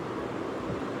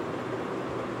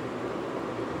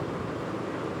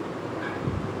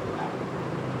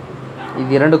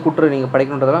 இது 2 கூற்று நீங்கள்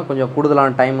படிக்கணுன்றதெல்லாம் கொஞ்சம்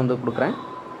கூடுதலான டைம் வந்து கொடுக்குறேன்.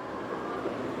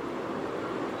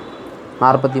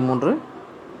 43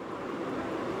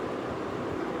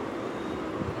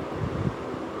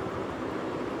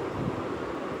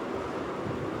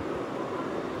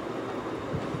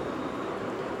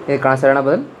 இதற்கான சரியான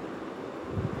பதில்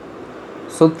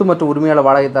சொத்து மற்றும் உரிமையாளர்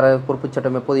வாடகை தர பொறுப்பு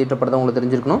சட்டம் எப்போது இயற்றப்படுது உங்களுக்கு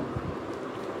தெரிஞ்சிருக்கணும்.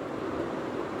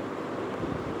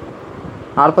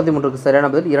 43க்கு சரியான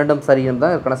பதில் 2 சரி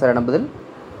தான் இதற்கான சரியான பதில்.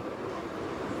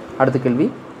 அடுத்த கேள்வி,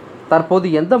 தற்போது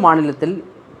எந்த மாநிலத்தில்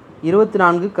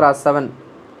 24/7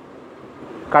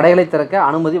 கடைகளை திறக்க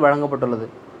அனுமதி வழங்கப்பட்டுள்ளது?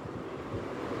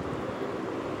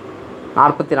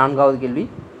 44வது கேள்வி,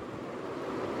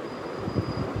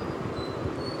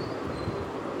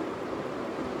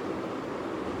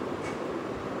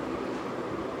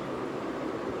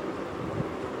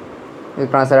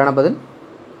 இதுக்கான சரியான பதில்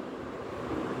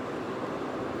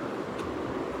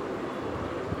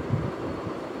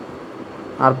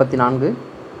நாற்பத்தி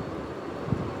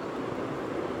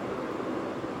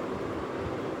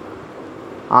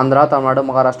ஆந்திரா, தமிழ்நாடு,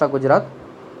 மகாராஷ்டிரா, குஜராத்.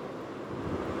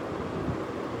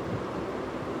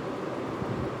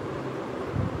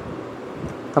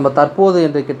 நம்ம தற்போது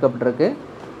என்று கேட்கப்பட்டிருக்கு.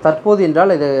 தற்போது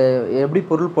என்றால் இது எப்படி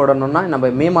பொருள் போடணும்னா, நம்ம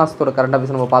மே மாதத்தோட கரண்ட்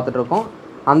அஃபேர்ஸ் நம்ம பார்த்துட்ருக்கோம்.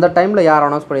 அந்த டைமில் யார்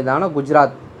அனௌன்ஸ் பண்ணியிருந்தாங்கன்னா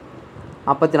குஜராத்.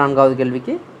 54வது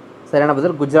கேள்விக்கு சரியான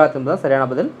பதில் குஜராத் என்பதுதான் சரியான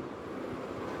பதில்.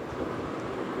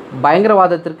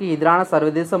 பயங்கரவாதத்திற்கு எதிரான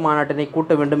சர்வதேச மாநாட்டினை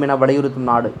கூட்ட வேண்டும் என வலியுறுத்தும்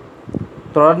நாடு.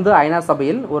 தொடர்ந்து ஐநா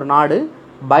சபையில் ஒரு நாடு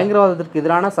பயங்கரவாதத்திற்கு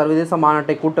எதிரான சர்வதேச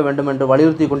மாநாட்டை கூட்ட வேண்டும் என்று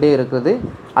வலியுறுத்தி கொண்டே இருக்கிறது.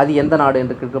 அது எந்த நாடு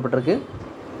என்று கேட்கப்பட்டிருக்கு.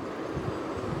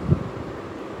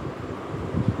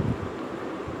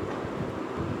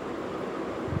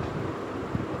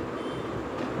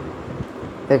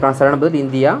 இதற்கான சரியான பதில்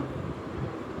இந்தியா.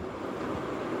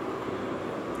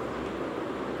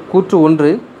 கூற்று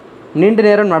 1, நீண்ட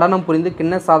நேரம் நடனம் புரிந்து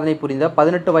கின்னஸ் சாதனை புரிந்த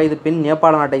 18 வயது பெண்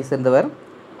நேபாள நாட்டை சேர்ந்தவர்.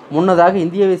 முன்னதாக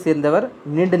இந்தியாவை சேர்ந்தவர்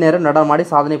நீண்ட நேரம் நடனமாடி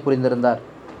சாதனை புரிந்திருந்தார்.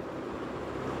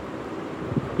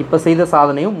 இப்போ செய்த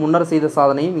சாதனையும் முன்னர் செய்த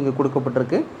சாதனையும் இங்கு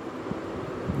கொடுக்கப்பட்டிருக்கு.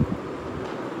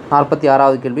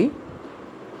 46வது கேள்வி,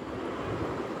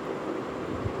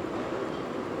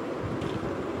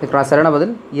 இதுக்கான சரியான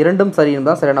பதில் 2 சரி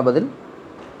என்பதுதான் சரியான பதில்.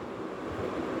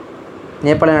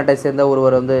 நேபாள நாட்டை சேர்ந்த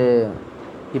ஒருவர்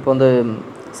இப்போ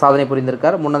சாதனை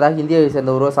புரிந்திருக்கார். முன்னதாக இந்தியாவை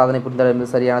சேர்ந்த ஒருவர் சாதனை புரிந்தார்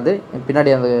என்பது சரியானது.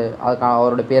 பின்னாடி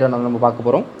அவருடைய பேரை நம்ம பார்க்க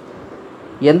போகிறோம்.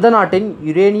 எந்த நாட்டின்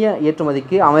யுரேனிய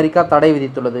ஏற்றுமதிக்கு அமெரிக்கா தடை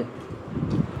விதித்துள்ளது?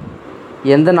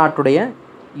 எந்த நாட்டுடைய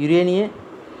யுரேனிய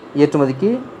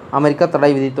ஏற்றுமதிக்கு அமெரிக்கா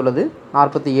தடை விதித்துள்ளது?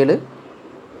 47.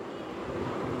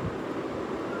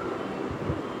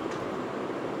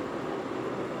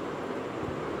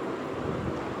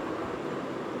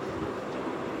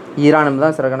 ஈரான்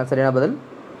என்பதுதான் சரியான பதில்.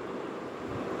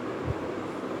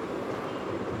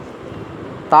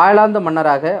 தாய்லாந்து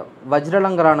மன்னராக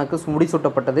வஜ்ரலங்கரானுக்கு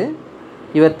முடிசூட்டப்பட்டது.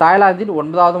 இவர் தாய்லாந்தின்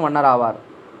 9வது மன்னர் ஆவார்.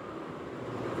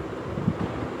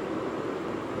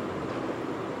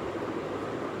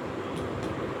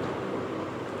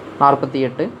 நாற்பத்தி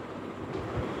 1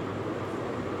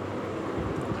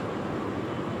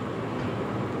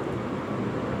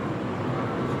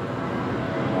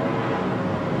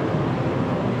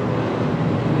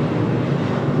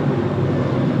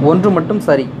 மட்டும்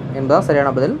சரி என்பதுதான் சரியான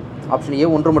பதில். ஆப்ஷன் ஏ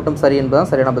 1 மட்டும் சரி என்பதுதான்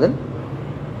சரியான பதில்.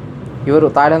 இவர்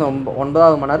தாய்லாந்து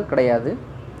 9வது மன்னர் கிடையாது.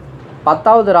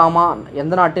 10வது ராமா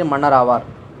எந்த நாட்டின் மன்னர் ஆவார்?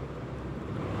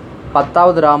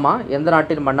 10வது ராமா எந்த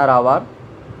நாட்டின் மன்னர் ஆவார்?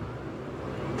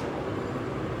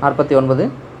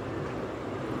 49.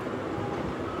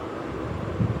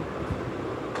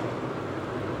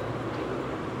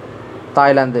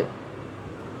 தாய்லாந்து.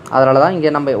 அதனால தான் இங்கே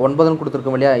நம்ம 9ன்னு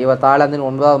கொடுத்துருக்கோம் இல்லையா. இவர் தாய்லாந்தின்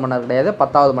 9வது மன்னர் கிடையாது,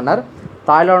 10வது மன்னர்.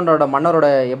 தாய்லாண்டோட மன்னரோட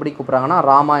எப்படி கூப்பிட்றாங்கன்னா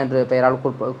ராமா என்று பெயரால்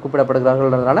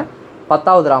கூப்பிடப்படுகிறார்கள்ன்றதுனால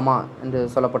 10வது ராமா என்று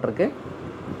சொல்லப்பட்டிருக்கு.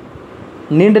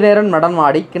 நீண்ட நேரம் நடனம்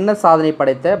ஆடி கின்னஸ் சாதனை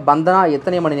படைத்த பந்தனா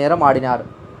எத்தனை மணி நேரம் ஆடினார்?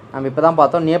 நம்ம இப்போ தான்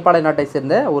பார்த்தோம். நேபாள நாட்டை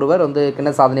சேர்ந்த ஒருவர்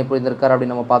கின்னஸ் சாதனை புரிந்திருக்கார்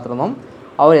அப்படின்னு நம்ம பார்த்துருந்தோம்.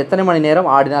 அவர் எத்தனை மணி நேரம்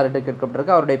ஆடினார் என்று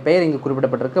கேட்கப்பட்டிருக்கு. அவருடைய பெயர் இங்கு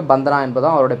குறிப்பிடப்பட்டிருக்கு. பந்தனா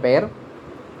என்பதுதான் அவருடைய பெயர்.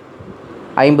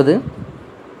 50.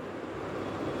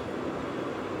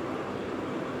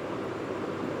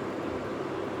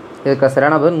 இதுக்கு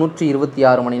சரியான பதில்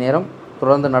 126 மணி நேரம்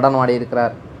தொடர்ந்து நடனம் ஆடி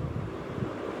இருக்கிறார்.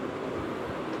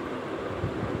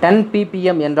 10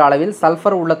 ppm என்ற அளவில்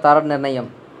சல்ஃபர் உள்ள தர நிர்ணயம்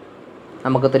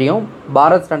நமக்கு தெரியும்.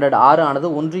 பாரத் ஸ்டாண்டர்ட் 6 ஆனது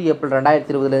 1 ஏப்ரல்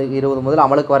 2020 முதல்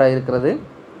அமலுக்கு வர இருக்கிறது.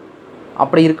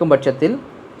 அப்படி இருக்கும் பட்சத்தில்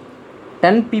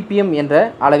 10 ppm என்ற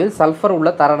அளவில் சல்ஃபர் உள்ள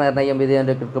தர நிர்ணயம் இது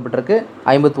என்று கேட்கப்பட்டிருக்கு.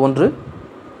 51.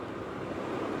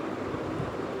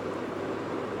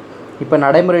 இப்போ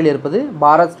நடைமுறையில் இருப்பது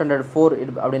பாரத் ஸ்டாண்டர்ட்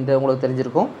 4 அப்படின்றது உங்களுக்கு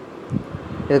தெரிஞ்சிருக்கும்.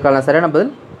 இதுக்கான சரியான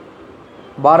பதில்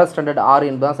பாரத் ஸ்டாண்டர்ட் 6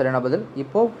 என்பதுதான் சரியான பதில்.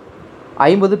 இப்போது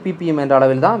 50 ppm என்ற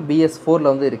அளவில் தான் BS4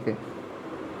 வந்து இருக்குது.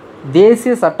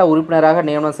 தேசிய சட்ட உறுப்பினராக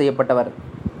நியமனம் செய்யப்பட்டவர்.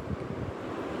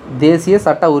 தேசிய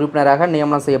சட்ட உறுப்பினராக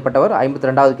நியமனம் செய்யப்பட்டவர்.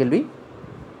 52வது கேள்வி.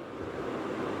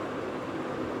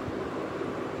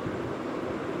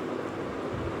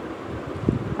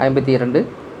 ஐம்பத்தி 52.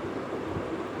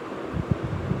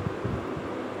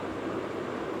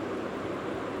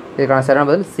 இதற்கான சரியான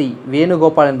பதில் சி,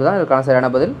 வேணுகோபால் என்பதுதான் இதற்கான சரியான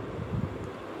பதில்.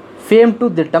 ஃபேம் 2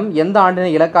 திட்டம் எந்த ஆண்டினை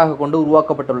இலக்காக கொண்டு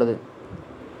உருவாக்கப்பட்டுள்ளது?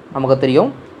 நமக்கு தெரியும்,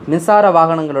 மின்சார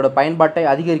வாகனங்களோட பயன்பாட்டை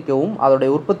அதிகரிக்கவும் அதோடைய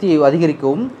உற்பத்தியை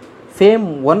அதிகரிக்கவும் ஃபேம்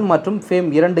 1 மற்றும் ஃபேம்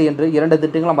 2 என்று 2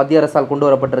 திட்டங்களும் மத்திய அரசால் கொண்டு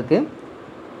வரப்பட்டிருக்கு.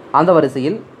 அந்த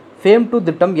வரிசையில் ஃபேம் 2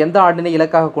 திட்டம் எந்த ஆண்டினை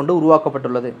இலக்காக கொண்டு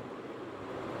உருவாக்கப்பட்டுள்ளது?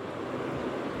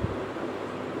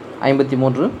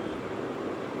 53.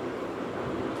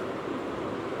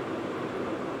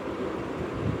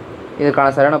 இதற்கான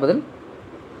சரியான பதில்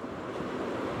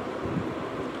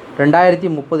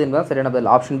 2030 என்பது சரியான பதில்.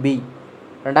 Option B.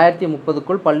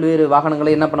 2030க்குள் பல்வேறு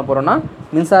வாகனங்களை என்ன பண்ண போகிறோம்னா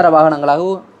மின்சார வாகனங்களாக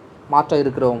மாற்ற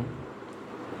இருக்கிறோம்.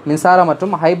 மின்சார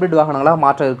மற்றும் ஹைப்ரிட் வாகனங்களாக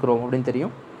மாற்ற இருக்கிறோம் அப்படின்னு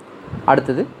தெரியும்.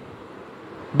 அடுத்தது,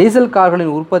 டீசல்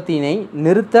கார்களின் உற்பத்தியினை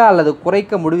நிறுத்த அல்லது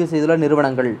குறைக்க முடிவு செய்துள்ள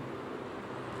நிறுவனங்கள்.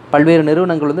 பல்வேறு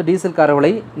நிறுவனங்கள் வந்து டீசல்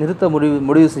கார்களை நிறுத்த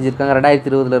முடிவு செஞ்சுருக்காங்க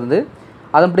 2020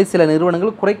 அதன்படி சில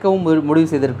நிறுவனங்கள் குறைக்கவும் முடிவு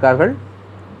செய்திருக்கிறார்கள்.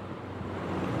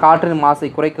 காற்றின் மாசை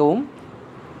குறைக்கவும்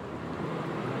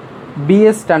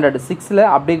BS ஸ்டாண்டர்ட் 6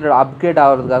 அப்கிரேட்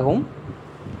ஆகிறதுக்காகவும்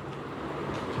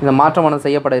இந்த மாற்றமானது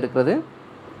செய்யப்பட இருக்கிறது.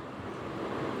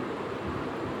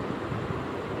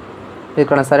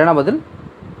 இதற்கான சரியான பதில்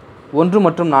 1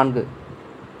 மற்றும் 4,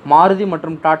 மாருதி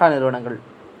மற்றும் டாடா நிறுவனங்கள்.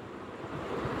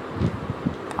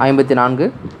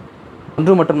 54.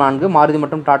 1 மற்றும் 4 மாருதி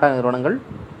மற்றும் டாடா நிறுவனங்கள்.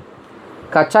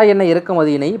 கச்சா எண்ணெய்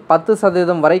இறக்குமதியினை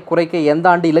 10% வரை குறைக்க எந்த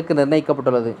ஆண்டு இலக்கு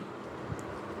நிர்ணயிக்கப்பட்டுள்ளது?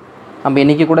 நம்ம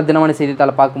இன்றைக்கி கூட தினமணி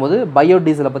செய்தித்தாளை பார்க்கும்போது பயோ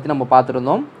டீசலை பற்றி நம்ம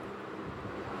பார்த்துருந்தோம்.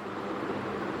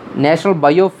 நேஷ்னல்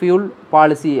பயோஃபியூல்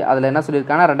பாலிசி அதில் என்ன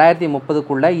சொல்லியிருக்காங்கன்னா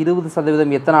 2030க்குள்ளே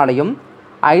 20% எத்தனாலையும்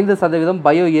 5%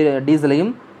 பயோ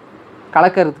டீசலையும்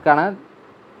கலக்கிறதுக்கான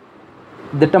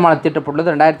திட்டமான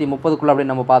தீட்டப்பட்டுள்ளது 2030க்குள்ளே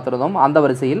அப்படின்னு நம்ம பார்த்துருந்தோம். அந்த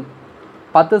வரிசையில்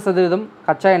 10%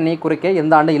 கச்சா எண்ணெயை குறைக்க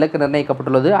எந்த ஆண்டு இலக்கு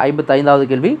நிர்ணயிக்கப்பட்டுள்ளது? 55வது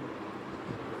கேள்வி.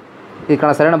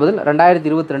 இதுக்கான சரியான பதில்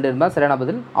 2022 என்பது சரியான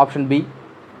பதில். Option B.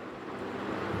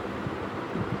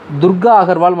 துர்கா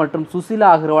அகர்வால் மற்றும் சுசிலா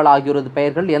அகர்வால் ஆகியோரது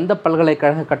பெயர்கள் எந்த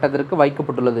பல்கலைக்கழக கட்டத்திற்கு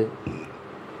வைக்கப்பட்டுள்ளது?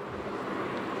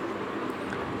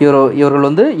 இவர்கள்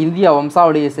வந்து இந்திய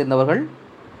வம்சாவளியை சேர்ந்தவர்கள்.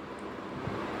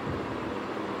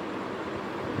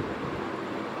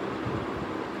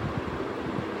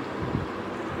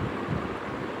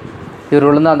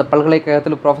 இவர்கள் வந்து அந்த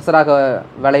பல்கலைக்கழகத்தில் ப்ரொஃபஸராக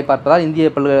வேலை பார்ப்பதால்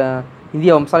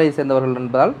இந்திய வம்சாவளியை சேர்ந்தவர்கள்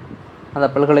என்பதால் அந்த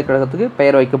பல்கலைக்கழகத்துக்கு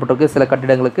பெயர் வைக்கப்பட்டிருக்கு சில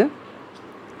கட்டிடங்களுக்கு.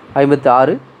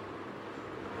 56.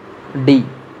 டி.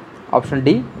 ஆப்ஷன்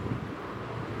டி,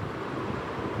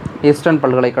 ஈஸ்டர்ன்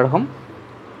பல்கலைக்கழகம்.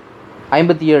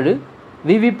 57.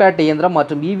 விவிபேட் இயந்திரம்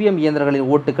மற்றும் இவிஎம் இயந்திரங்களின்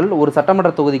ஓட்டுகள் ஒரு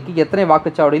சட்டமன்ற தொகுதிக்கு எத்தனை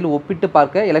வாக்குச்சாவடியில் ஒப்பிட்டு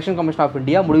பார்க்க எலெக்ஷன் கமிஷன் ஆஃப்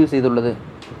இந்தியா முடிவு செய்துள்ளது?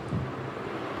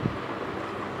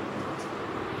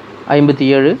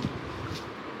 57.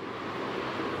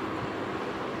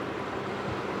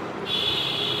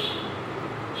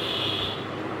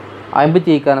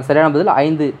 க்கான சரியான பதில்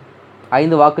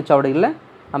 5 வாக்குச்சாவடிகளில்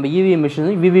நம்ம இவிஎம்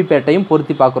மிஷினையும் விவிபேட்டையும்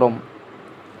பொருத்தி பார்க்குறோம்.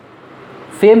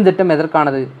 ஃபேம் திட்டம்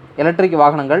எதற்கானது? எலக்ட்ரிக்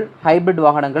வாகனங்கள், ஹைப்ரிட்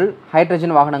வாகனங்கள்,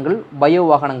 ஹைட்ரஜன் வாகனங்கள், பயோ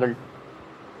வாகனங்கள்.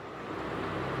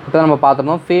 இப்போ நம்ம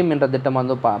பார்த்துருந்தோம் ஃபேம் என்ற திட்டம்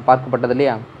வந்து பார்க்கப்பட்டது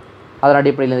இல்லையா? அதன்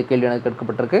அடிப்படையில் இந்த கேள்வி எனக்கு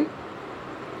கேட்கப்பட்டிருக்கு.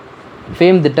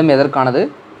 ஃபேம் திட்டம் எதற்கானது?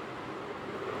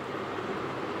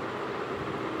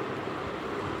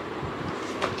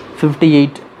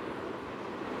 58.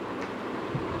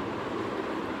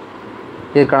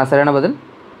 இதற்கான சரியான பதில்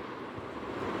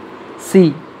சி,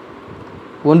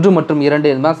 1 மற்றும்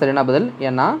 2 என்பது சரியான பதில்.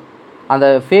 ஏன்னா அந்த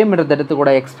ஃபேம் என்ற திட்டத்து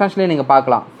கூட எக்ஸ்பென்ஷனே நீங்கள்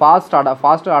பார்க்கலாம்.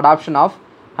 Fast adoption of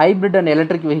hybrid and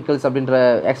electric vehicles அப்படின்ற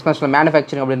எக்ஸ்பென்ஷன்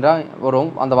மேனுஃபேக்சரிங் அப்படின்ற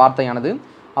வரும் அந்த வார்த்தையானது.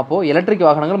 அப்போது எலக்ட்ரிக்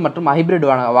வாகனங்கள் மற்றும் ஹைப்ரிட்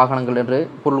வாகனங்கள் என்று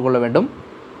பொருள் கொள்ள வேண்டும்.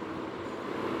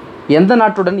 எந்த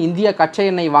நாட்டுடன் இந்தியா கச்சா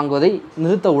எண்ணெய் வாங்குவதை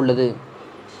நிறுத்த உள்ளது?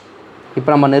 இப்போ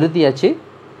நம்ம நிறுத்தியாச்சு.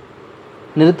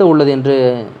 நிறுத்த உள்ளது என்று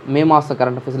மே மாத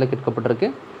கரண்ட் அஃபேர்ஸில் கேட்கப்பட்டிருக்கு.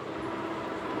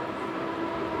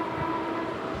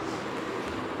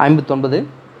 59.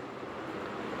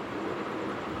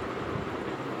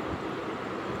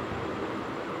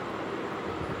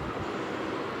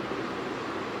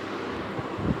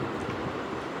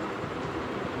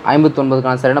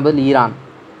 59க்கான சரியான பதில் ஈரான்.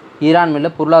 ஈரான் மேலே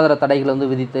பொருளாதார தடைகளை வந்து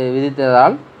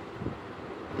விதித்ததால்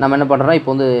நம்ம என்ன பண்ணுறோம்,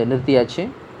 இப்போ வந்து நிறுத்தியாச்சு.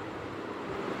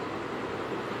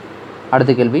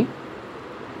 அடுத்த கேள்வி,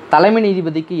 தலைமை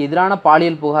நீதிபதிக்கு எதிரான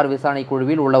பாலியல் புகார் விசாரணை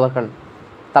குழுவில் உள்ளவர்கள்.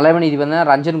 தலைமை நீதிபதி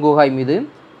ரஞ்சன் கோகாய் மீது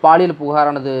பாலியல்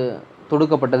புகாரானது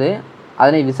தொடுக்கப்பட்டது.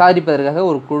 அதனை விசாரிப்பதற்காக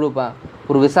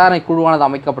ஒரு விசாரணை குழுவானது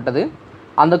அமைக்கப்பட்டது.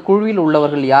 அந்த குழுவில்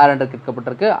உள்ளவர்கள் யார் என்று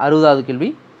கேட்கப்பட்டிருக்கு. 60வது கேள்வி,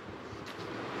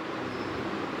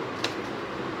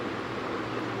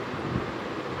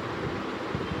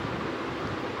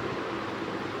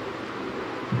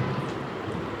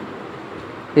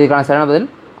 இதுக்கான சரியான பதில்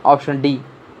ஆப்ஷன் டி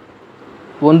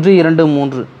 1, 2,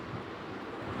 3.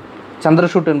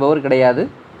 சந்திரசூட் என்பவர் கிடையாது.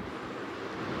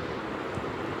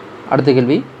 அடுத்த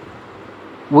கேள்வி,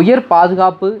 உயர்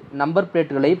பாதுகாப்பு நம்பர்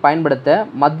பிளேட்டுகளை பயன்படுத்த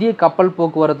மத்திய கப்பல்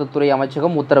போக்குவரத்து துறை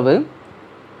அமைச்சகம் உத்தரவு.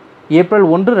 ஏப்ரல்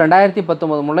 1,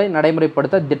 2019 முதல்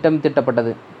நடைமுறைப்படுத்த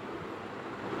திட்டமிடப்பட்டது.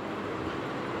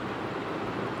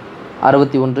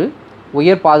 61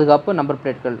 உயர் பாதுகாப்பு நம்பர்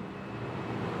பிளேட்கள்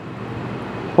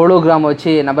ஹோலோகிராமை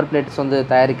வச்சு நம்பர் பிளேட்ஸ் வந்து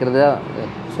தயாரிக்கிறது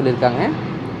சொல்லியிருக்காங்க.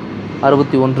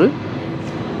 61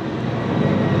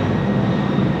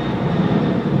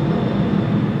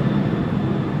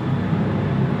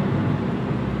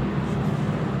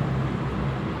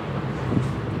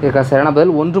 இதுக்கான சரியான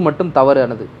பதில் 1 மட்டும்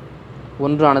தவறானது.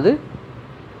 1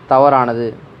 தவறானது.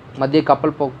 மத்திய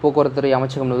கப்பல் போக்குவரத்துறை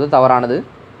அமைச்சகம் என்பது தவறானது.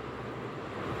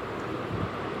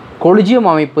 கொலிஜியம்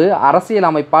அமைப்பு அரசியல்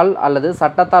அமைப்பால் அல்லது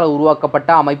சட்டத்தால் உருவாக்கப்பட்ட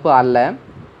அமைப்பு அல்ல.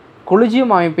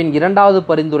 கொலிஜியம் அமைப்பின் 2வது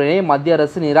பரிந்துரையை மத்திய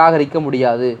அரசு நிராகரிக்க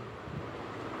முடியாது.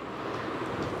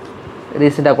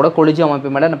 ரீசெண்டாக கூட கொலிஜியம்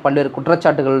அமைப்பு மேலே பல்வேறு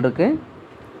குற்றச்சாட்டுகள் இருக்குது.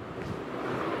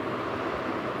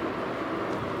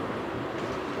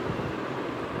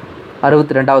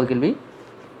 அறுபத்தி 2வது கேள்வி,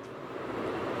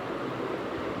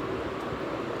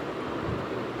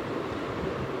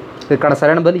 இதற்கான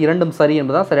சரியான பதில் 2ம் சரி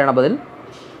என்பதுதான் சரியான பதில்.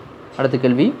 அடுத்த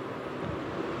கேள்வி,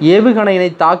 ஏவுகணையினை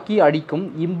தாக்கி அடிக்கும்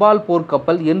இம்பால்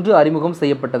போர்க்கப்பல் என்று அறிமுகம்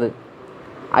செய்யப்பட்டது.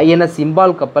 INS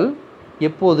இம்பால் கப்பல்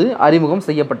எப்போது அறிமுகம்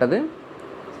செய்யப்பட்டது?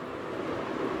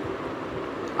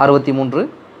 63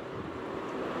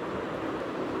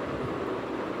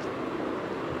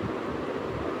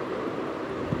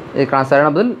 இதுக்கான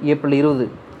சரியான பதில் ஏப்ரல் 20.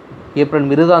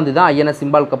 ஏப்ரல் 20 தான் INS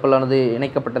இம்பால் கப்பலானது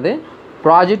இணைக்கப்பட்டது.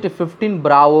 ப்ராஜெக்ட் 15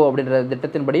 பிராவோ அப்படின்ற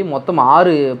திட்டத்தின்படி மொத்தம்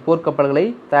 6 போர்க்கப்பல்களை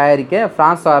தயாரிக்க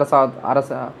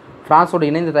ஃப்ரான்ஸோடு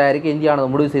இணைந்து தயாரிக்க இந்தியானது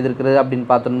முடிவு செய்திருக்கிறது அப்படின்னு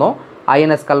பார்த்துருந்தோம்.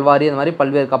 INS கல்வாரி அந்த மாதிரி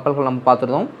பல்வேறு கப்பல்கள் நம்ம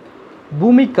பார்த்துருந்தோம்.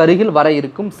 பூமிக்கு அருகில் வர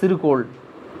இருக்கும் சிறுகோள்.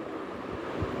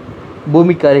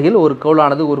 பூமிக்கு அருகில் ஒரு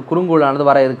கோளானது ஒரு குறுங்கோளானது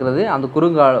வர இருக்கிறது. அந்த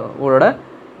குறுங்கோளோட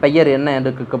பெயர் என்ன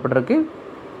என்று கேட்கப்பட்டிருக்கு.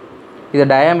 இது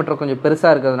டயாமீட்டர் கொஞ்சம்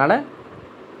பெருசாக இருக்கிறதுனால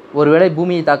ஒருவேளை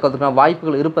பூமியை தாக்குவதற்கான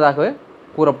வாய்ப்புகள் இருப்பதாகவே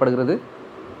கூறப்படுகிறது.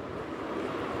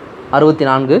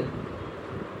 64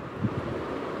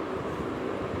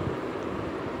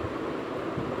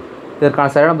 இதற்கான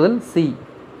சரியான பதில் சி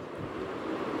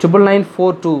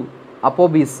 99942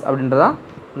 அப்போபிஸ் அப்படின்றதான்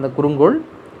இந்த குறுங்கோள்.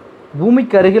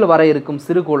 பூமிக்கு அருகில் வர இருக்கும்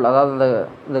சிறுகோள், அதாவது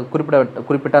இந்த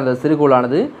குறிப்பிட்ட அந்த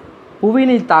சிறுகோளானது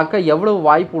புவியினை தாக்க எவ்வளவு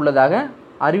வாய்ப்பு உள்ளதாக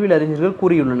அறிவியல் அறிஞர்கள்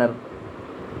கூறியுள்ளனர்.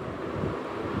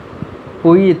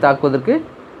 புவியை தாக்குவதற்கு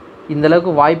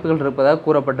இந்தளவுக்கு வாய்ப்புகள் இருப்பதாக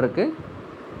கூறப்பட்டிருக்கு.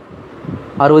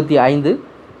 65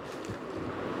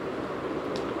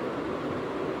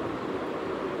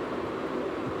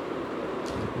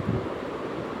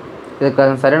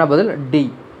 இதுக்கான சரியான பதில் டி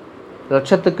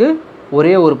லட்சத்துக்கு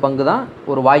ஒரே ஒரு பங்கு தான்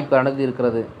ஒரு வாய்ப்பானது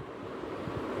இருக்கிறது.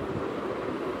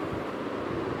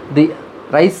 தி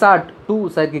ரைசாட் 2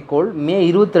 செயற்கைக்கோள் மே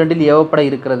 22 ஏவப்பட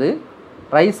இருக்கிறது.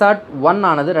 ரைசாட் 1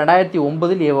 ஆனது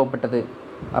 2009 ஏவப்பட்டது.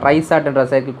 ரைசாட் என்ற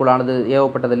செயற்கைக்கோளானது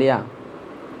ஏவப்பட்டது இல்லையா,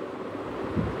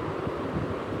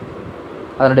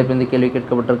 அதனுடைய இந்த கேள்வி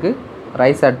கேட்கப்பட்டிருக்கு.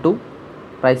 ரைசாட் 2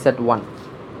 ரைசாட் 1.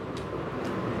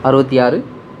 66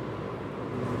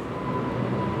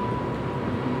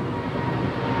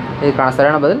 இதுக்கான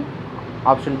சரியான பதில்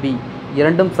ஆப்ஷன் பி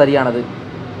 2ம் சரியானது.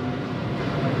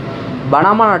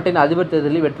 பனாமா நாட்டின் அதிபர்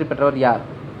தேர்தலில் வெற்றி பெற்றவர் யார்?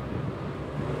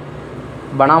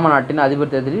 பனாமா நாட்டின்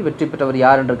அதிபர் தேர்தலில் வெற்றி பெற்றவர்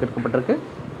யார் என்று கேட்கப்பட்டிருக்கு.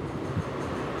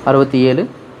 67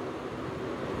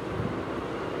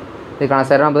 இதுக்கான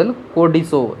சரியான பதில்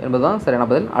கோடிசோ என்பதுதான் சரியான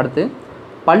பதில். அடுத்து,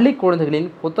 பள்ளி குழந்தைகளின்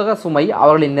புத்தக சுமை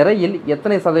அவர்களின் நிறையில்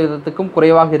எத்தனை சதவீதத்துக்கும்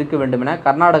குறைவாக இருக்க வேண்டும் என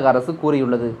கர்நாடக அரசு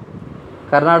கூறியுள்ளது.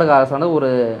 கர்நாடக அரசானது ஒரு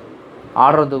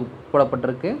ஆர்டர்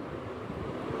போடப்பட்டிருக்கு.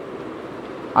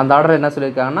 அந்த ஆர்டர் என்ன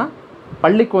சொல்லியிருக்காங்கன்னா,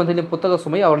 பள்ளி குழந்தைகளின் புத்தக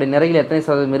சுமை அவர்களின் நிறையில் எத்தனை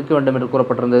சதவீதம் இருக்க வேண்டும் என்று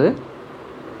கூறப்பட்டிருந்தது.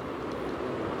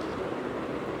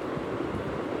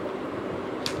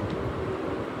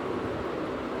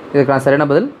 இதற்கான சரியான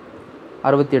பதில்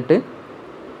 68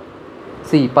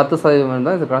 சி 10%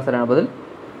 தான் இதுக்கான சரியான பதில்.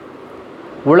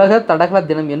 உலக தடகள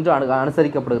தினம் என்று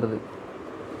அனுசரிக்கப்படுகிறது.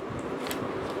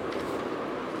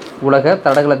 உலக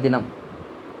தடகள தினம்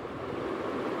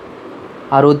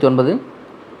 69.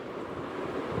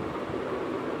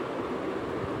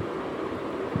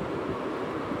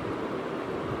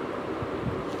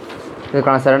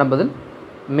 இதற்கான சரியான பதில்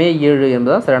மே 7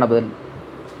 என்பதுதான் சரியான பதில்.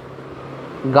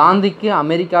 காந்திக்கு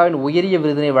அமெரிக்காவின் உயரிய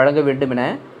விருதினை வழங்க வேண்டும் என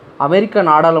அமெரிக்க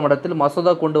நாடாளுமன்றத்தில்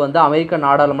மசோதா கொண்டு வந்த அமெரிக்க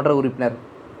நாடாளுமன்ற உறுப்பினர்.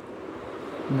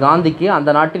 காந்திக்கு அந்த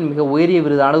நாட்டின் மிக உயரிய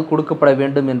விருதானது கொடுக்கப்பட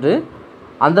வேண்டும் என்று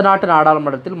அந்த நாட்டு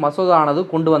நாடாளுமன்றத்தில் மசோதா ஆனது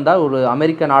கொண்டு வந்தார் ஒரு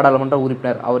அமெரிக்க நாடாளுமன்ற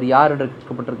உறுப்பினர். அவர் யார் என்று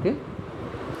கேட்கப்பட்டிருக்கு.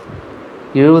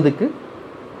 70க்கு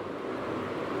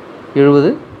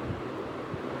 70.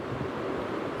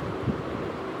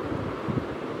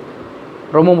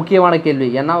 ரொம்ப முக்கியமான கேள்வி.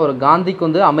 ஏன்னா ஒரு காந்திக்கு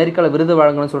வந்து அமெரிக்காவில் விருது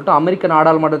வழங்கணும்னு சொல்லிட்டு அமெரிக்க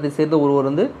நாடாளுமன்றத்தை சேர்ந்த ஒருவர்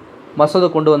வந்து மசோதா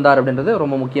கொண்டு வந்தார் அப்படின்றது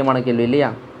ரொம்ப முக்கியமான கேள்வி இல்லையா.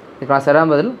 இதுக்கான சரியான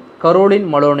பதில் கரோலின்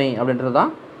மலோனி அப்படின்றது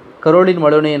தான். கரோலின்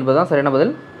மலோனி என்பது தான் சரியான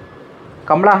பதில்.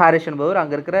 கமலா ஹாரிஸ் என்பவர்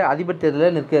அங்கே இருக்கிற அதிபர்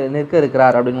தேர்தலில் நிற்க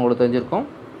இருக்கிறார் அப்படின்னு உங்களுக்கு தெரிஞ்சிருக்கும்.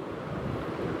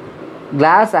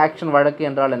 கிளாஸ் ஆக்ஷன் வழக்கு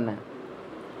என்றால் என்ன?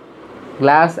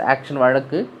 கிளாஸ் ஆக்ஷன்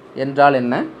வழக்கு என்றால்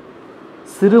என்ன?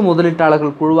 சிறு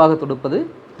முதலீட்டாளர்கள் குழுவாக தொடுப்பது,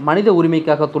 மனித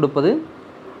உரிமைக்காக தொடுப்பது,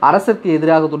 அரசுக்கு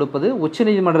எதிராக தொடுப்பது,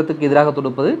 உச்சநீதிமன்றத்துக்கு எதிராக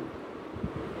தொடுப்பது.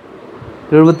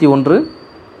 71.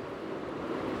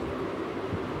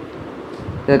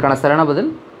 இதற்கான சரியான பதில்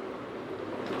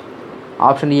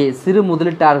ஆப்ஷன் ஏ, சிறு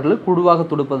முதலீட்டாளர்கள் குழுவாக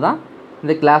தொடுப்பது தான்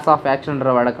இந்த கிளாஸ் ஆஃப் ஆக்ஷன்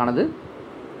என்ற வழக்கானது.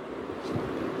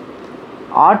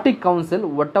 ஆர்டிக் கவுன்சில்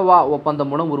ஒட்டவா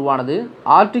ஒப்பந்தம் மூலம் உருவானது.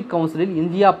 ஆர்டிக் கவுன்சிலில்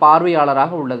இந்தியா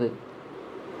பார்வையாளராக உள்ளது.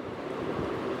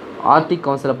 ஆர்டிக்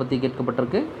கவுன்சிலை பற்றி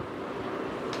கேட்கப்பட்டிருக்கு.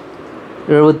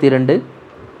 72.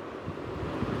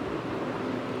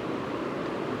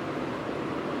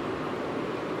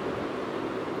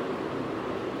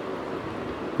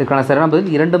 இதற்கான சரியான பதில்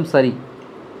இரண்டும் சரி.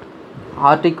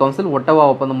 ஆர்டிக் கவுன்சில் ஒட்டவா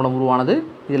ஒப்பந்தம் மூலம் உருவானது.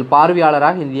 இதில்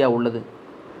பார்வையாளராக இந்தியா உள்ளது.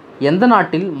 எந்த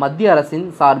நாட்டில் மத்திய அரசின்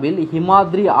சார்பில்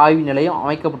ஹிமாத்ரி ஆய்வு நிலையம்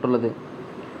அமைக்கப்பட்டுள்ளது?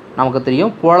 நமக்கு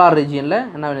தெரியும் போலார் ரீஜியனில்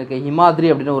என்ன இருக்கு, ஹிமாத்ரி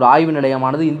அப்படின்னு ஒரு ஆய்வு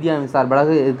நிலையமானது இந்தியாவின் சார்பாக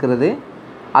இருக்கிறது.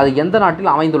 அது எந்த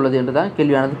நாட்டில் அமைந்துள்ளது என்று தான்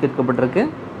கேள்வியானது கேட்கப்பட்டிருக்கு.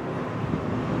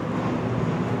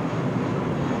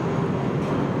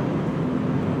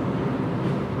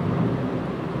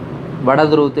 வட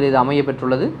துருவத்தில் இது அமைய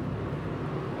பெற்றுள்ளது.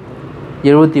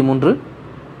 73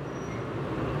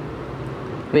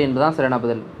 என்பதுதான் சரியான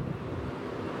பதில்.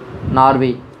 நார்வே.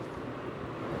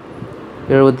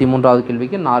 73வது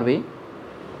கேள்விக்கு Norway.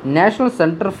 National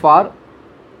centre for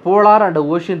polar and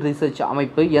ocean research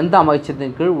அமைப்பு எந்த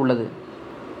அமைச்சகத்தின் கீழ் உள்ளது?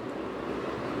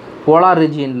 போலார்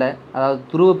ரீஜியனில், அதாவது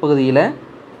துருவ பகுதியில்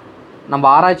நம்ம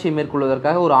ஆராய்ச்சியை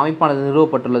மேற்கொள்வதற்காக ஒரு அமைப்பானது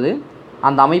நிறுவப்பட்டுள்ளது.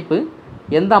 அந்த அமைப்பு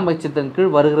எந்த அமைச்சகத்தின்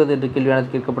கீழ் வருகிறது என்று கேள்வியானது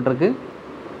கேட்கப்பட்டிருக்கு.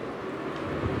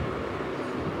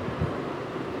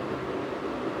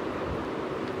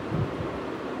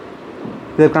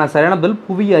 இதற்கான சரியான பதில்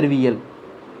புவி அறிவியல்,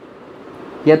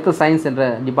 எர்த் சயின்ஸ் என்ற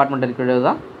டிபார்ட்மெண்ட்டின் கீழே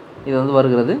தான் இது வந்து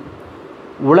வருகிறது.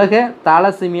 உலக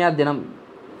தாலசீமியா தினம்,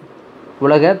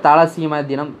 உலக தாலசீமியா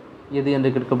தினம் எது என்று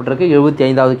கேட்கப்பட்டிருக்கு.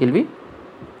 75வது கேள்வி.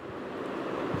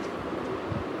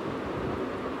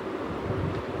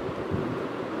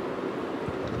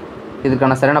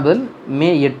 இதற்கான சரியான பதில் மே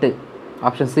 8.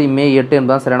 ஆப்ஷன் சி, மே 8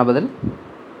 என்பதுதான் சரியான பதில்.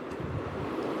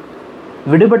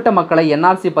 விடுபட்ட மக்களை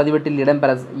என்ஆர்சி பதிவேட்டில்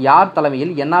இடம்பெற யார்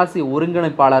தலைமையில் என்ஆர்சி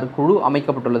ஒருங்கிணைப்பாளர் குழு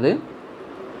அமைக்கப்பட்டுள்ளது?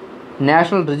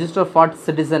 நேஷனல் ரிஜிஸ்டர் ஃபார்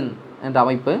சிட்டிசன் என்ற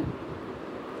அமைப்பு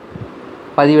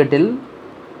பதிவேட்டில்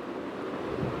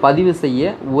பதிவு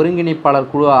செய்ய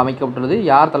ஒருங்கிணைப்பாளர் குழு அமைக்கப்பட்டுள்ளது.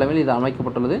 யார் தலைமையில் இது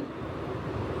அமைக்கப்பட்டுள்ளது?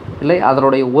 இல்லை,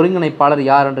 அதனுடைய ஒருங்கிணைப்பாளர்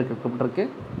யார் என்று கேட்கப்பட்டிருக்கு.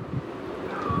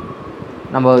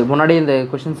 நம்ம முன்னாடி இந்த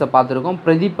கொஷின்ஸை பார்த்துருக்கோம்.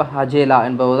 பிரதீப் ஹஜேலா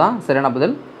என்பது தான் சரியான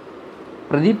பதில்.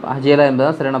 பிரதீப் ஹஜேலா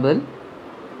என்பதுதான் சரியான பதில்.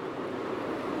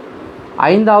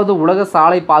 5வது உலக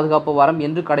சாலை பாதுகாப்பு வாரம்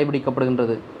என்று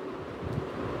கடைபிடிக்கப்படுகின்றது?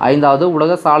 5வது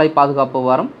உலக சாலை பாதுகாப்பு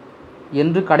வாரம்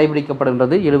என்று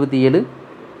கடைபிடிக்கப்படுகின்றது. 77.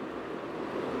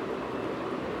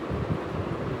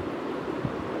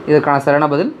 இதற்கான சரியான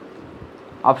பதில்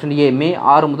ஆப்ஷன் ஏ, மே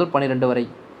 6 முதல் 12 வரை.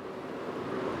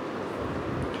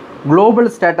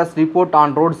 Global status report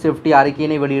on road safety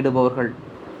அறிக்கையினை வெளியிடுபவர்கள்?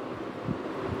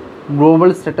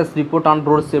 Global status report on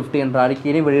road safety என்ற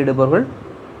அறிக்கையினை வெளியிடுபவர்கள்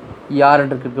யார்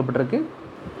என்று கேட்கப்பட்டிருக்கு.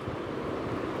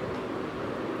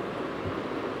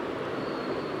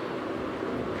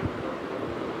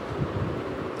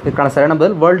 இதற்கான சரியான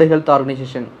பதில் வேர்ல்டு ஹெல்த்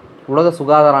ஆர்கனைசேஷன், உலக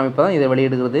சுகாதார அமைப்பு தான் இதை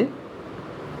வெளியிடுகிறது.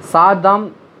 சார்தாம்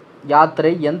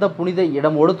யாத்திரை எந்த புனித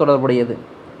இடமோடு தொடர்புடையது?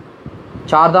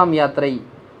 சார்தாம் யாத்திரை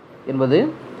என்பது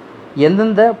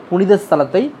எந்தெந்த புனித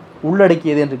ஸ்தலத்தை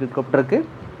உள்ளடக்கியது என்று கேட்கப்பட்டிருக்கு.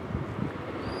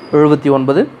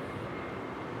 79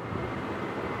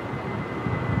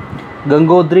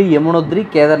 கங்கோத்ரி, யமுனோத்ரி,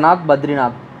 கேதார்நாத்,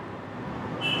 பத்ரிநாத்.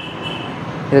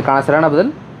 இதுக்கான சரியான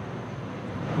பதில்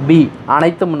பி,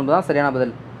 அனைத்தும் என்பதுதான் சரியான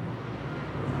பதில்.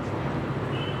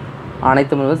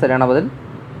 அனைத்தும் என்பது சரியான பதில்.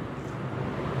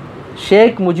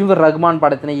 ஷேக் முஜிபுர் ரஹ்மான்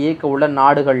படத்தினை இயக்க உள்ள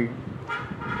நாடுகள்.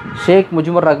 ஷேக்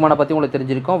முஜிபுர் ரஹ்மானை பற்றி உங்களுக்கு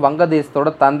தெரிஞ்சிருக்கும். வங்கதேசத்தோட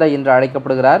தந்தை என்று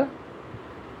அழைக்கப்படுகிறார்.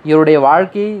 இவருடைய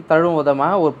வாழ்க்கையை தழுவும்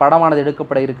விதமாக ஒரு படமானது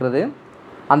எடுக்கப்பட இருக்கிறது.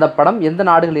 அந்த படம் எந்த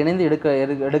நாடுகள் இணைந்து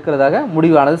எடுக்கிறதாக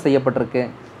முடிவானது செய்யப்பட்டிருக்கு.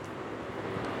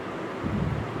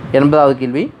 80வது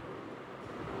கேள்வி.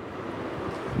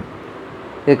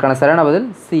 இதற்கான சரியான பதில்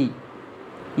சி,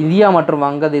 இந்தியா மற்றும்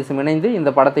வங்கதேசம் இணைந்து இந்த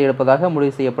படத்தை எடுப்பதாக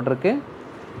முடிவு செய்யப்பட்டிருக்கு.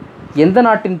 எந்த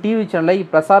நாட்டின் டிவி சேனலை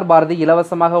பிரசார் பாரதி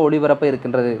இலவசமாக ஒளிபரப்ப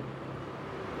இருக்கின்றது?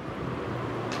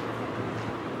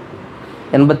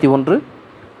 81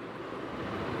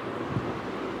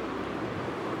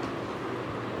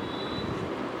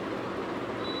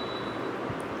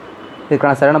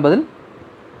 இதற்கான சரியான பதில்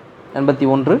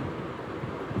 81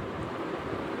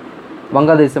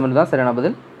 வங்கதேசம் என்றுதான் சரியான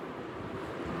பதில்.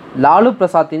 லாலு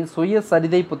பிரசாத்தின்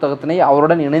சுயசரிதை புத்தகத்தினை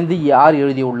அவருடன் இணைந்து யார்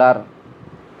எழுதியுள்ளார்?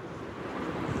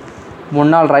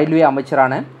 முன்னாள் ரயில்வே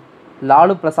அமைச்சரான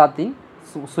லாலு பிரசாத்தின்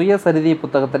சுயசரிதை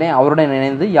புத்தகத்தினை அவருடன்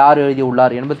இணைந்து யார்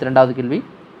எழுதியுள்ளார்? 82வது கேள்வி.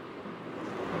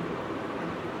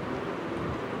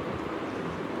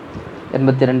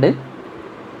 82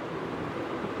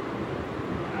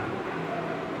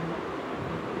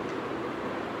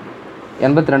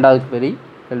 82வது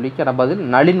கேள்விக்கான பதில்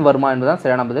நளின் வர்மா என்பதுதான்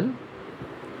சரியான பதில்.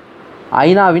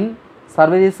 ஐநாவின்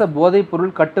சர்வதேச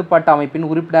போதைப்பொருள் கட்டுப்பாட்டு அமைப்பின்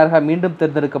உறுப்பினராக மீண்டும்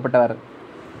தேர்ந்தெடுக்கப்பட்டவர்.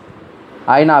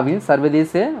 ஐநாவின்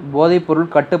சர்வதேச போதைப்பொருள்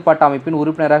கட்டுப்பாட்டு அமைப்பின்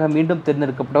உறுப்பினராக மீண்டும்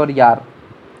தேர்ந்தெடுக்கப்பட்டவர் யார்?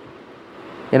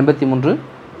 83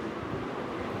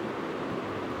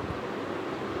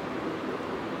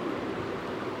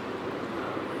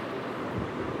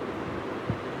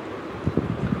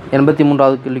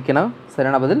 83வது கேள்விக்கான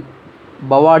சரியான பதில்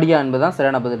பவாடியா என்பதுதான்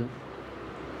சரியான பதில்.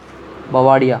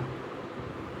 பவாடியா.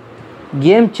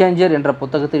 கேம் சேஞ்சர் என்ற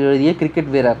புத்தகத்தில் எழுதிய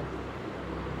கிரிக்கெட் வீரர்.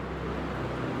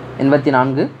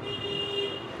 84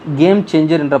 கேம்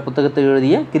சேஞ்சர் என்ற புத்தகத்தில்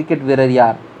எழுதிய கிரிக்கெட் வீரர்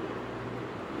யார்?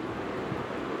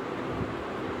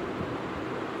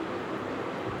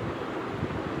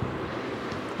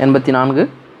 84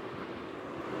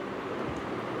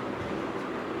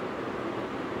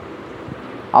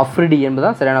 அஃப்ரிடி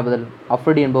என்பதுதான் சரியான பதில்.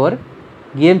 அஃப்ரிடி என்பவர்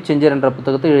கேம் சேஞ்சர் என்ற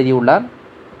புத்தகத்தை எழுதியுள்ளார்.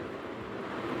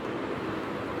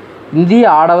 இந்திய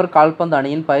ஆடவர் கால்பந்து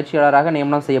அணியின் பயிற்சியாளராக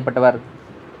நியமனம் செய்யப்பட்டவர்.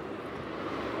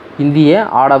 இந்திய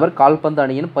ஆடவர் கால்பந்து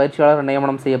அணியின் பயிற்சியாளர்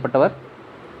நியமனம் செய்யப்பட்டவர்.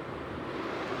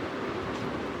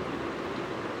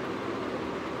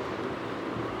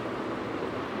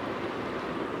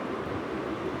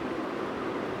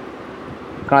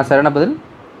 சரியான பதில்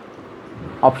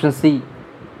ஆப்ஷன் சி,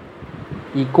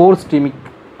 இகோர் ஸ்டிமிக்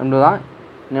என்பதுதான்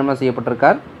நியமனம்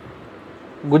செய்யப்பட்டிருக்கார்.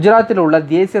 குஜராத்தில் உள்ள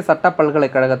தேசிய சட்ட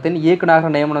பல்கலைக்கழகத்தின் இயக்குநராக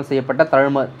நியமனம் செய்யப்பட்ட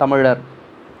தமிழர்.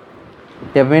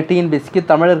 டிஎன்பிஎஸ்சிக்கு பேசிக்கு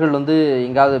தமிழர்கள்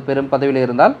எங்காவது பெரும் பதவியில்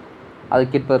இருந்தால் அது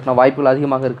கேட்பதற்கான வாய்ப்புகள்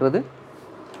அதிகமாக இருக்கிறது.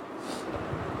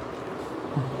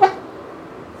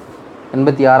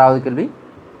 86வது கேள்வி.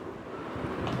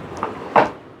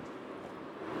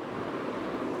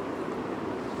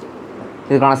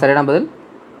 இதுக்கான சரியான பதில்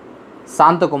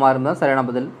சாந்தகுமார் தான் சரியான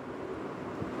பதில்.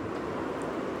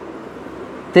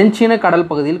 தென்சீன கடல்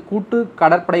பகுதியில் கூட்டு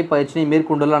கடற்படை பயிற்சியை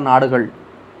மேற்கொண்டுள்ள நாடுகள்.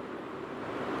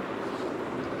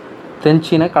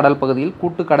 தென்சீன கடல் பகுதியில்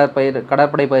கூட்டு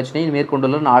கடற்படை பயிற்சியை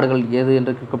மேற்கொண்டுள்ள நாடுகள் எது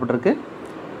என்று கேட்கப்பட்டிருக்கு.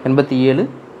 87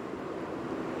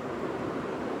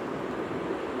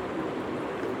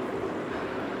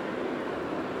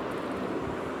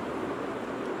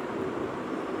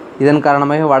 இதன்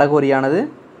காரணமாக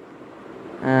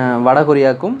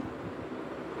வடகொரியாவுக்கும்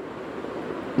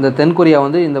இந்த தென்கொரியா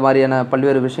இந்த மாதிரியான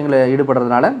பல்வேறு விஷயங்களை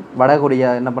ஈடுபடுறதுனால வடகொரியா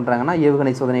என்ன பண்ணுறாங்கன்னா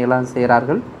ஏவுகணை சோதனைகள்லாம்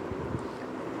செய்கிறார்கள்.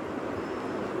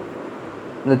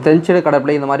 இந்த தென்சீன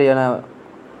கடற்படை இந்த மாதிரியான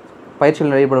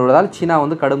பயிற்சிகள் நடைபெறுவதால் சீனா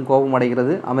கடும் கோபம்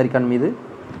அடைகிறது அமெரிக்கன் மீது.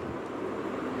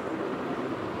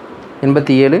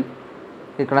 87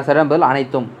 இதுக்கான சரியான பதில்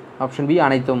அனைத்தும். ஆப்ஷன் பி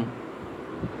அனைத்தும்.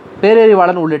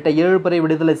 பேரறிவாளன் உள்ளிட்ட 7 பேரை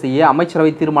விடுதலை செய்ய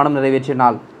அமைச்சரவை தீர்மானம் நிறைவேற்றிய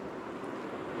நாள்.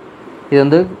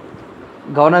 இது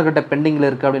கவர்னர்கிட்ட பெண்டிங்கில்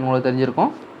இருக்குது அப்படின்னு உங்களுக்கு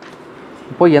தெரிஞ்சிருக்கும்.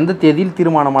 இப்போது எந்த தேதியில்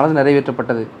தீர்மானமானது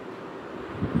நிறைவேற்றப்பட்டது?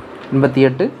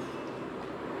 88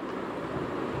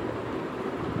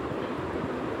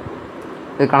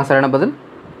 இதுக்கான சரியான பதில்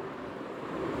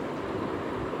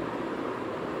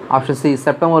ஆப்ஷன் சி,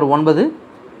 செப்டம்பர் 9,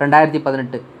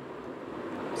 2018.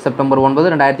 செப்டம்பர்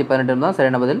 9, 2018 தான்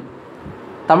சரியான பதில்.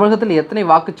 தமிழகத்தில் எத்தனை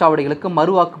வாக்குச்சாவடிகளுக்கு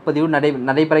மறு வாக்குப்பதிவு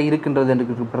நடைபெற இருக்கின்றது என்று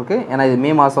கேட்கப்பட்டிருக்கு. ஏன்னா இது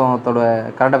மே மாதத்தோட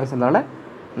கரண்ட் அஃபேர்ஸ் இருந்தால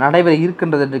நடைபெற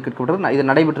இருக்கின்றது என்று கேட்கப்பட்டிருக்கு. இது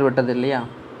நடைபெற்று விட்டது இல்லையா?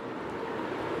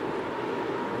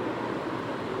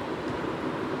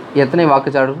 எத்தனை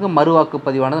வாக்குச்சாவடிகளுக்கு மறு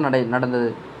வாக்குப்பதிவானது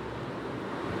நடந்தது?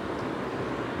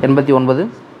 89.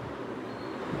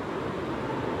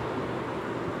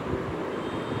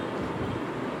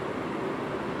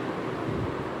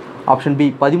 ஆப்ஷன் பி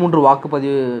 13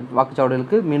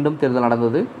 வாக்குச்சாவடிகளுக்கு மீண்டும் தேர்தல்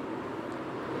நடந்தது.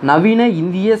 நவீன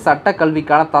இந்திய சட்ட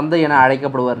கல்விக்கான தந்தை என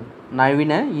அழைக்கப்படுவர்.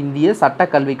 நவீன இந்திய சட்ட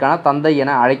கல்விக்கான தந்தை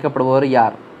என அழைக்கப்படுபவர்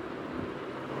யார்?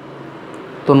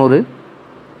 90.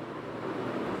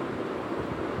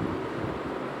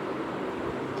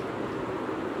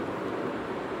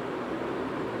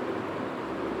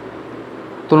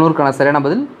 90க்கான சரியான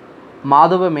பதில்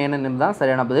மாதவ மேனன் என்பதுதான்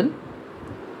சரியான பதில்.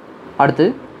 அடுத்து,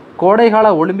 கோடைகால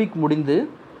ஒலிம்பிக் முடிந்து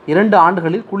 2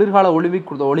 ஆண்டுகளில் குளிர்கால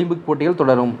ஒலிம்பிக் போட்டிகள்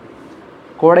தொடரும்.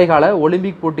 கோடைகால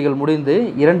ஒலிம்பிக் போட்டிகள் முடிந்து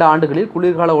 2 ஆண்டுகளில்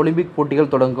குளிர்கால ஒலிம்பிக்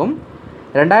போட்டிகள் தொடங்கும்.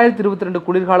 2022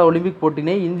 குளிர்கால ஒலிம்பிக்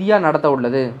போட்டியினை இந்தியா நடத்த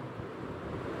உள்ளது.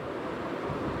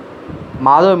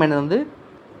 மாதவ மேனன்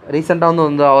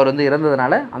ரீசெண்டாக அவர்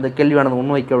இறந்ததுனால அந்த கேள்வியானது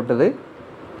முன்வைக்கப்பட்டது.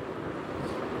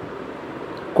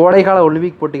 கோடைகால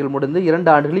ஒலிம்பிக் போட்டிகள் முடிந்து 2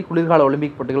 ஆண்டுகளில் குளிர்கால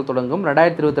ஒலிம்பிக் போட்டிகள் தொடங்கும்.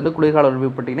 2022 குளிர்கால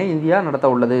ஒலிம்பிக் போட்டியினை இந்தியா நடத்த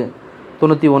உள்ளது.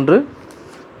 91.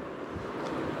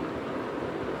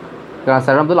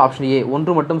 சரியான பதில் ஆப்ஷன் ஏ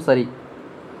 1 மட்டும் சரி.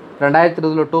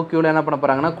 2020 டோக்கியோவில் என்ன பண்ண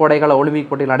போகிறாங்கன்னா கோடைகால ஒலிம்பிக்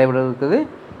போட்டிகள் நடைபெற இருக்குது.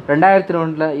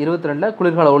 2022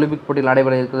 குளிர்கால ஒலிம்பிக் போட்டிகள்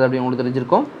நடைபெற இருக்குது அப்படின்னு உங்களுக்கு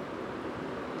தெரிஞ்சிருக்கும்.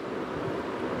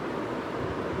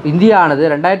 இந்தியானது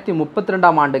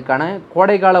 2032 ஆண்டுக்கான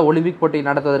கோடைகால ஒலிம்பிக் போட்டி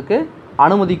நடத்துவதற்கு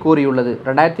அனுமதி கோரியுள்ளது.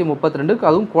 2032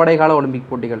 அதுவும் கோடைகால ஒலிம்பிக்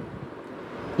போட்டிகள்.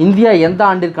 இந்தியா எந்த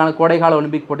ஆண்டிற்கான கோடைகால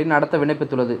ஒலிம்பிக் போட்டி நடத்த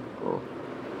விண்ணப்பித்துள்ளது?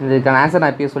 இதுக்கான ஆன்சர்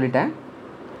நான் இப்பயே சொல்லிட்டேன்.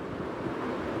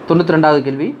 92வது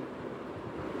கேள்வி.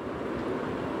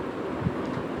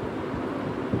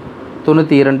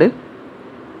 92.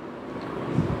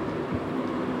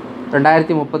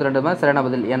 2032 சரியான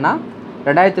பதில். ஏன்னா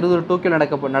 2020 டோக்கியோ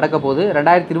நடக்க போகுது.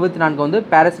 2024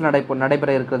 பாரிஸில்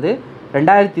நடைபெற இருக்கிறது.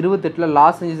 2028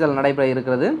 லாஸ் ஏஞ்சல்ஸில் நடைபெற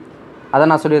இருக்கிறது. அதை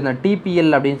நான் சொல்லியிருந்தேன்.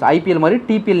 டிபிஎல் அப்படின்னு ஐபிஎல் மாதிரி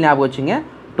டிபிஎல் ஞாபகம் வச்சுங்க.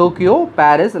 Tokyo,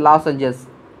 Paris, Los Angeles.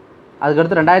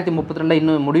 அதுக்கடுத்து 2032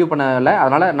 இன்னும் முடிவு பண்ணலை.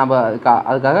 அதனால்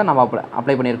அதுக்காக நம்ம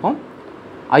அப்ளை பண்ணியிருக்கோம்.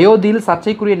 அயோத்தியில்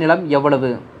சர்ச்சைக்குரிய நிலம்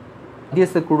எவ்வளவு?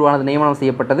 மத்தியஸ்த குழுவானது நியமனம்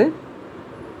செய்யப்பட்டது.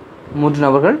 3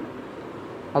 நபர்கள்,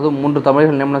 அதுவும் 3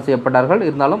 தமிழர்கள் நியமனம் செய்யப்பட்டார்கள்.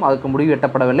 இருந்தாலும் அதுக்கு முடிவு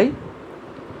எட்டப்படவில்லை.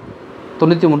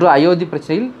 93. அயோத்தி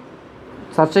பிரச்சனையில்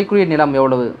சர்ச்சைக்குரிய நிலம்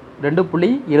எவ்வளவு?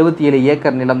 2.77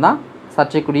 ஏக்கர் நிலம் தான்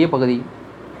சர்ச்சைக்குரிய பகுதி.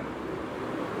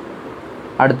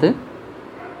 அடுத்து,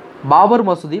 பாபர்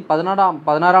மசூதி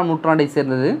 16ஆம் நூற்றாண்டை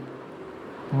சேர்ந்தது.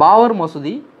 பாபர்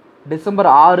மசூதி டிசம்பர்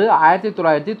 6,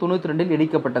 1992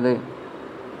 இடிக்கப்பட்டது.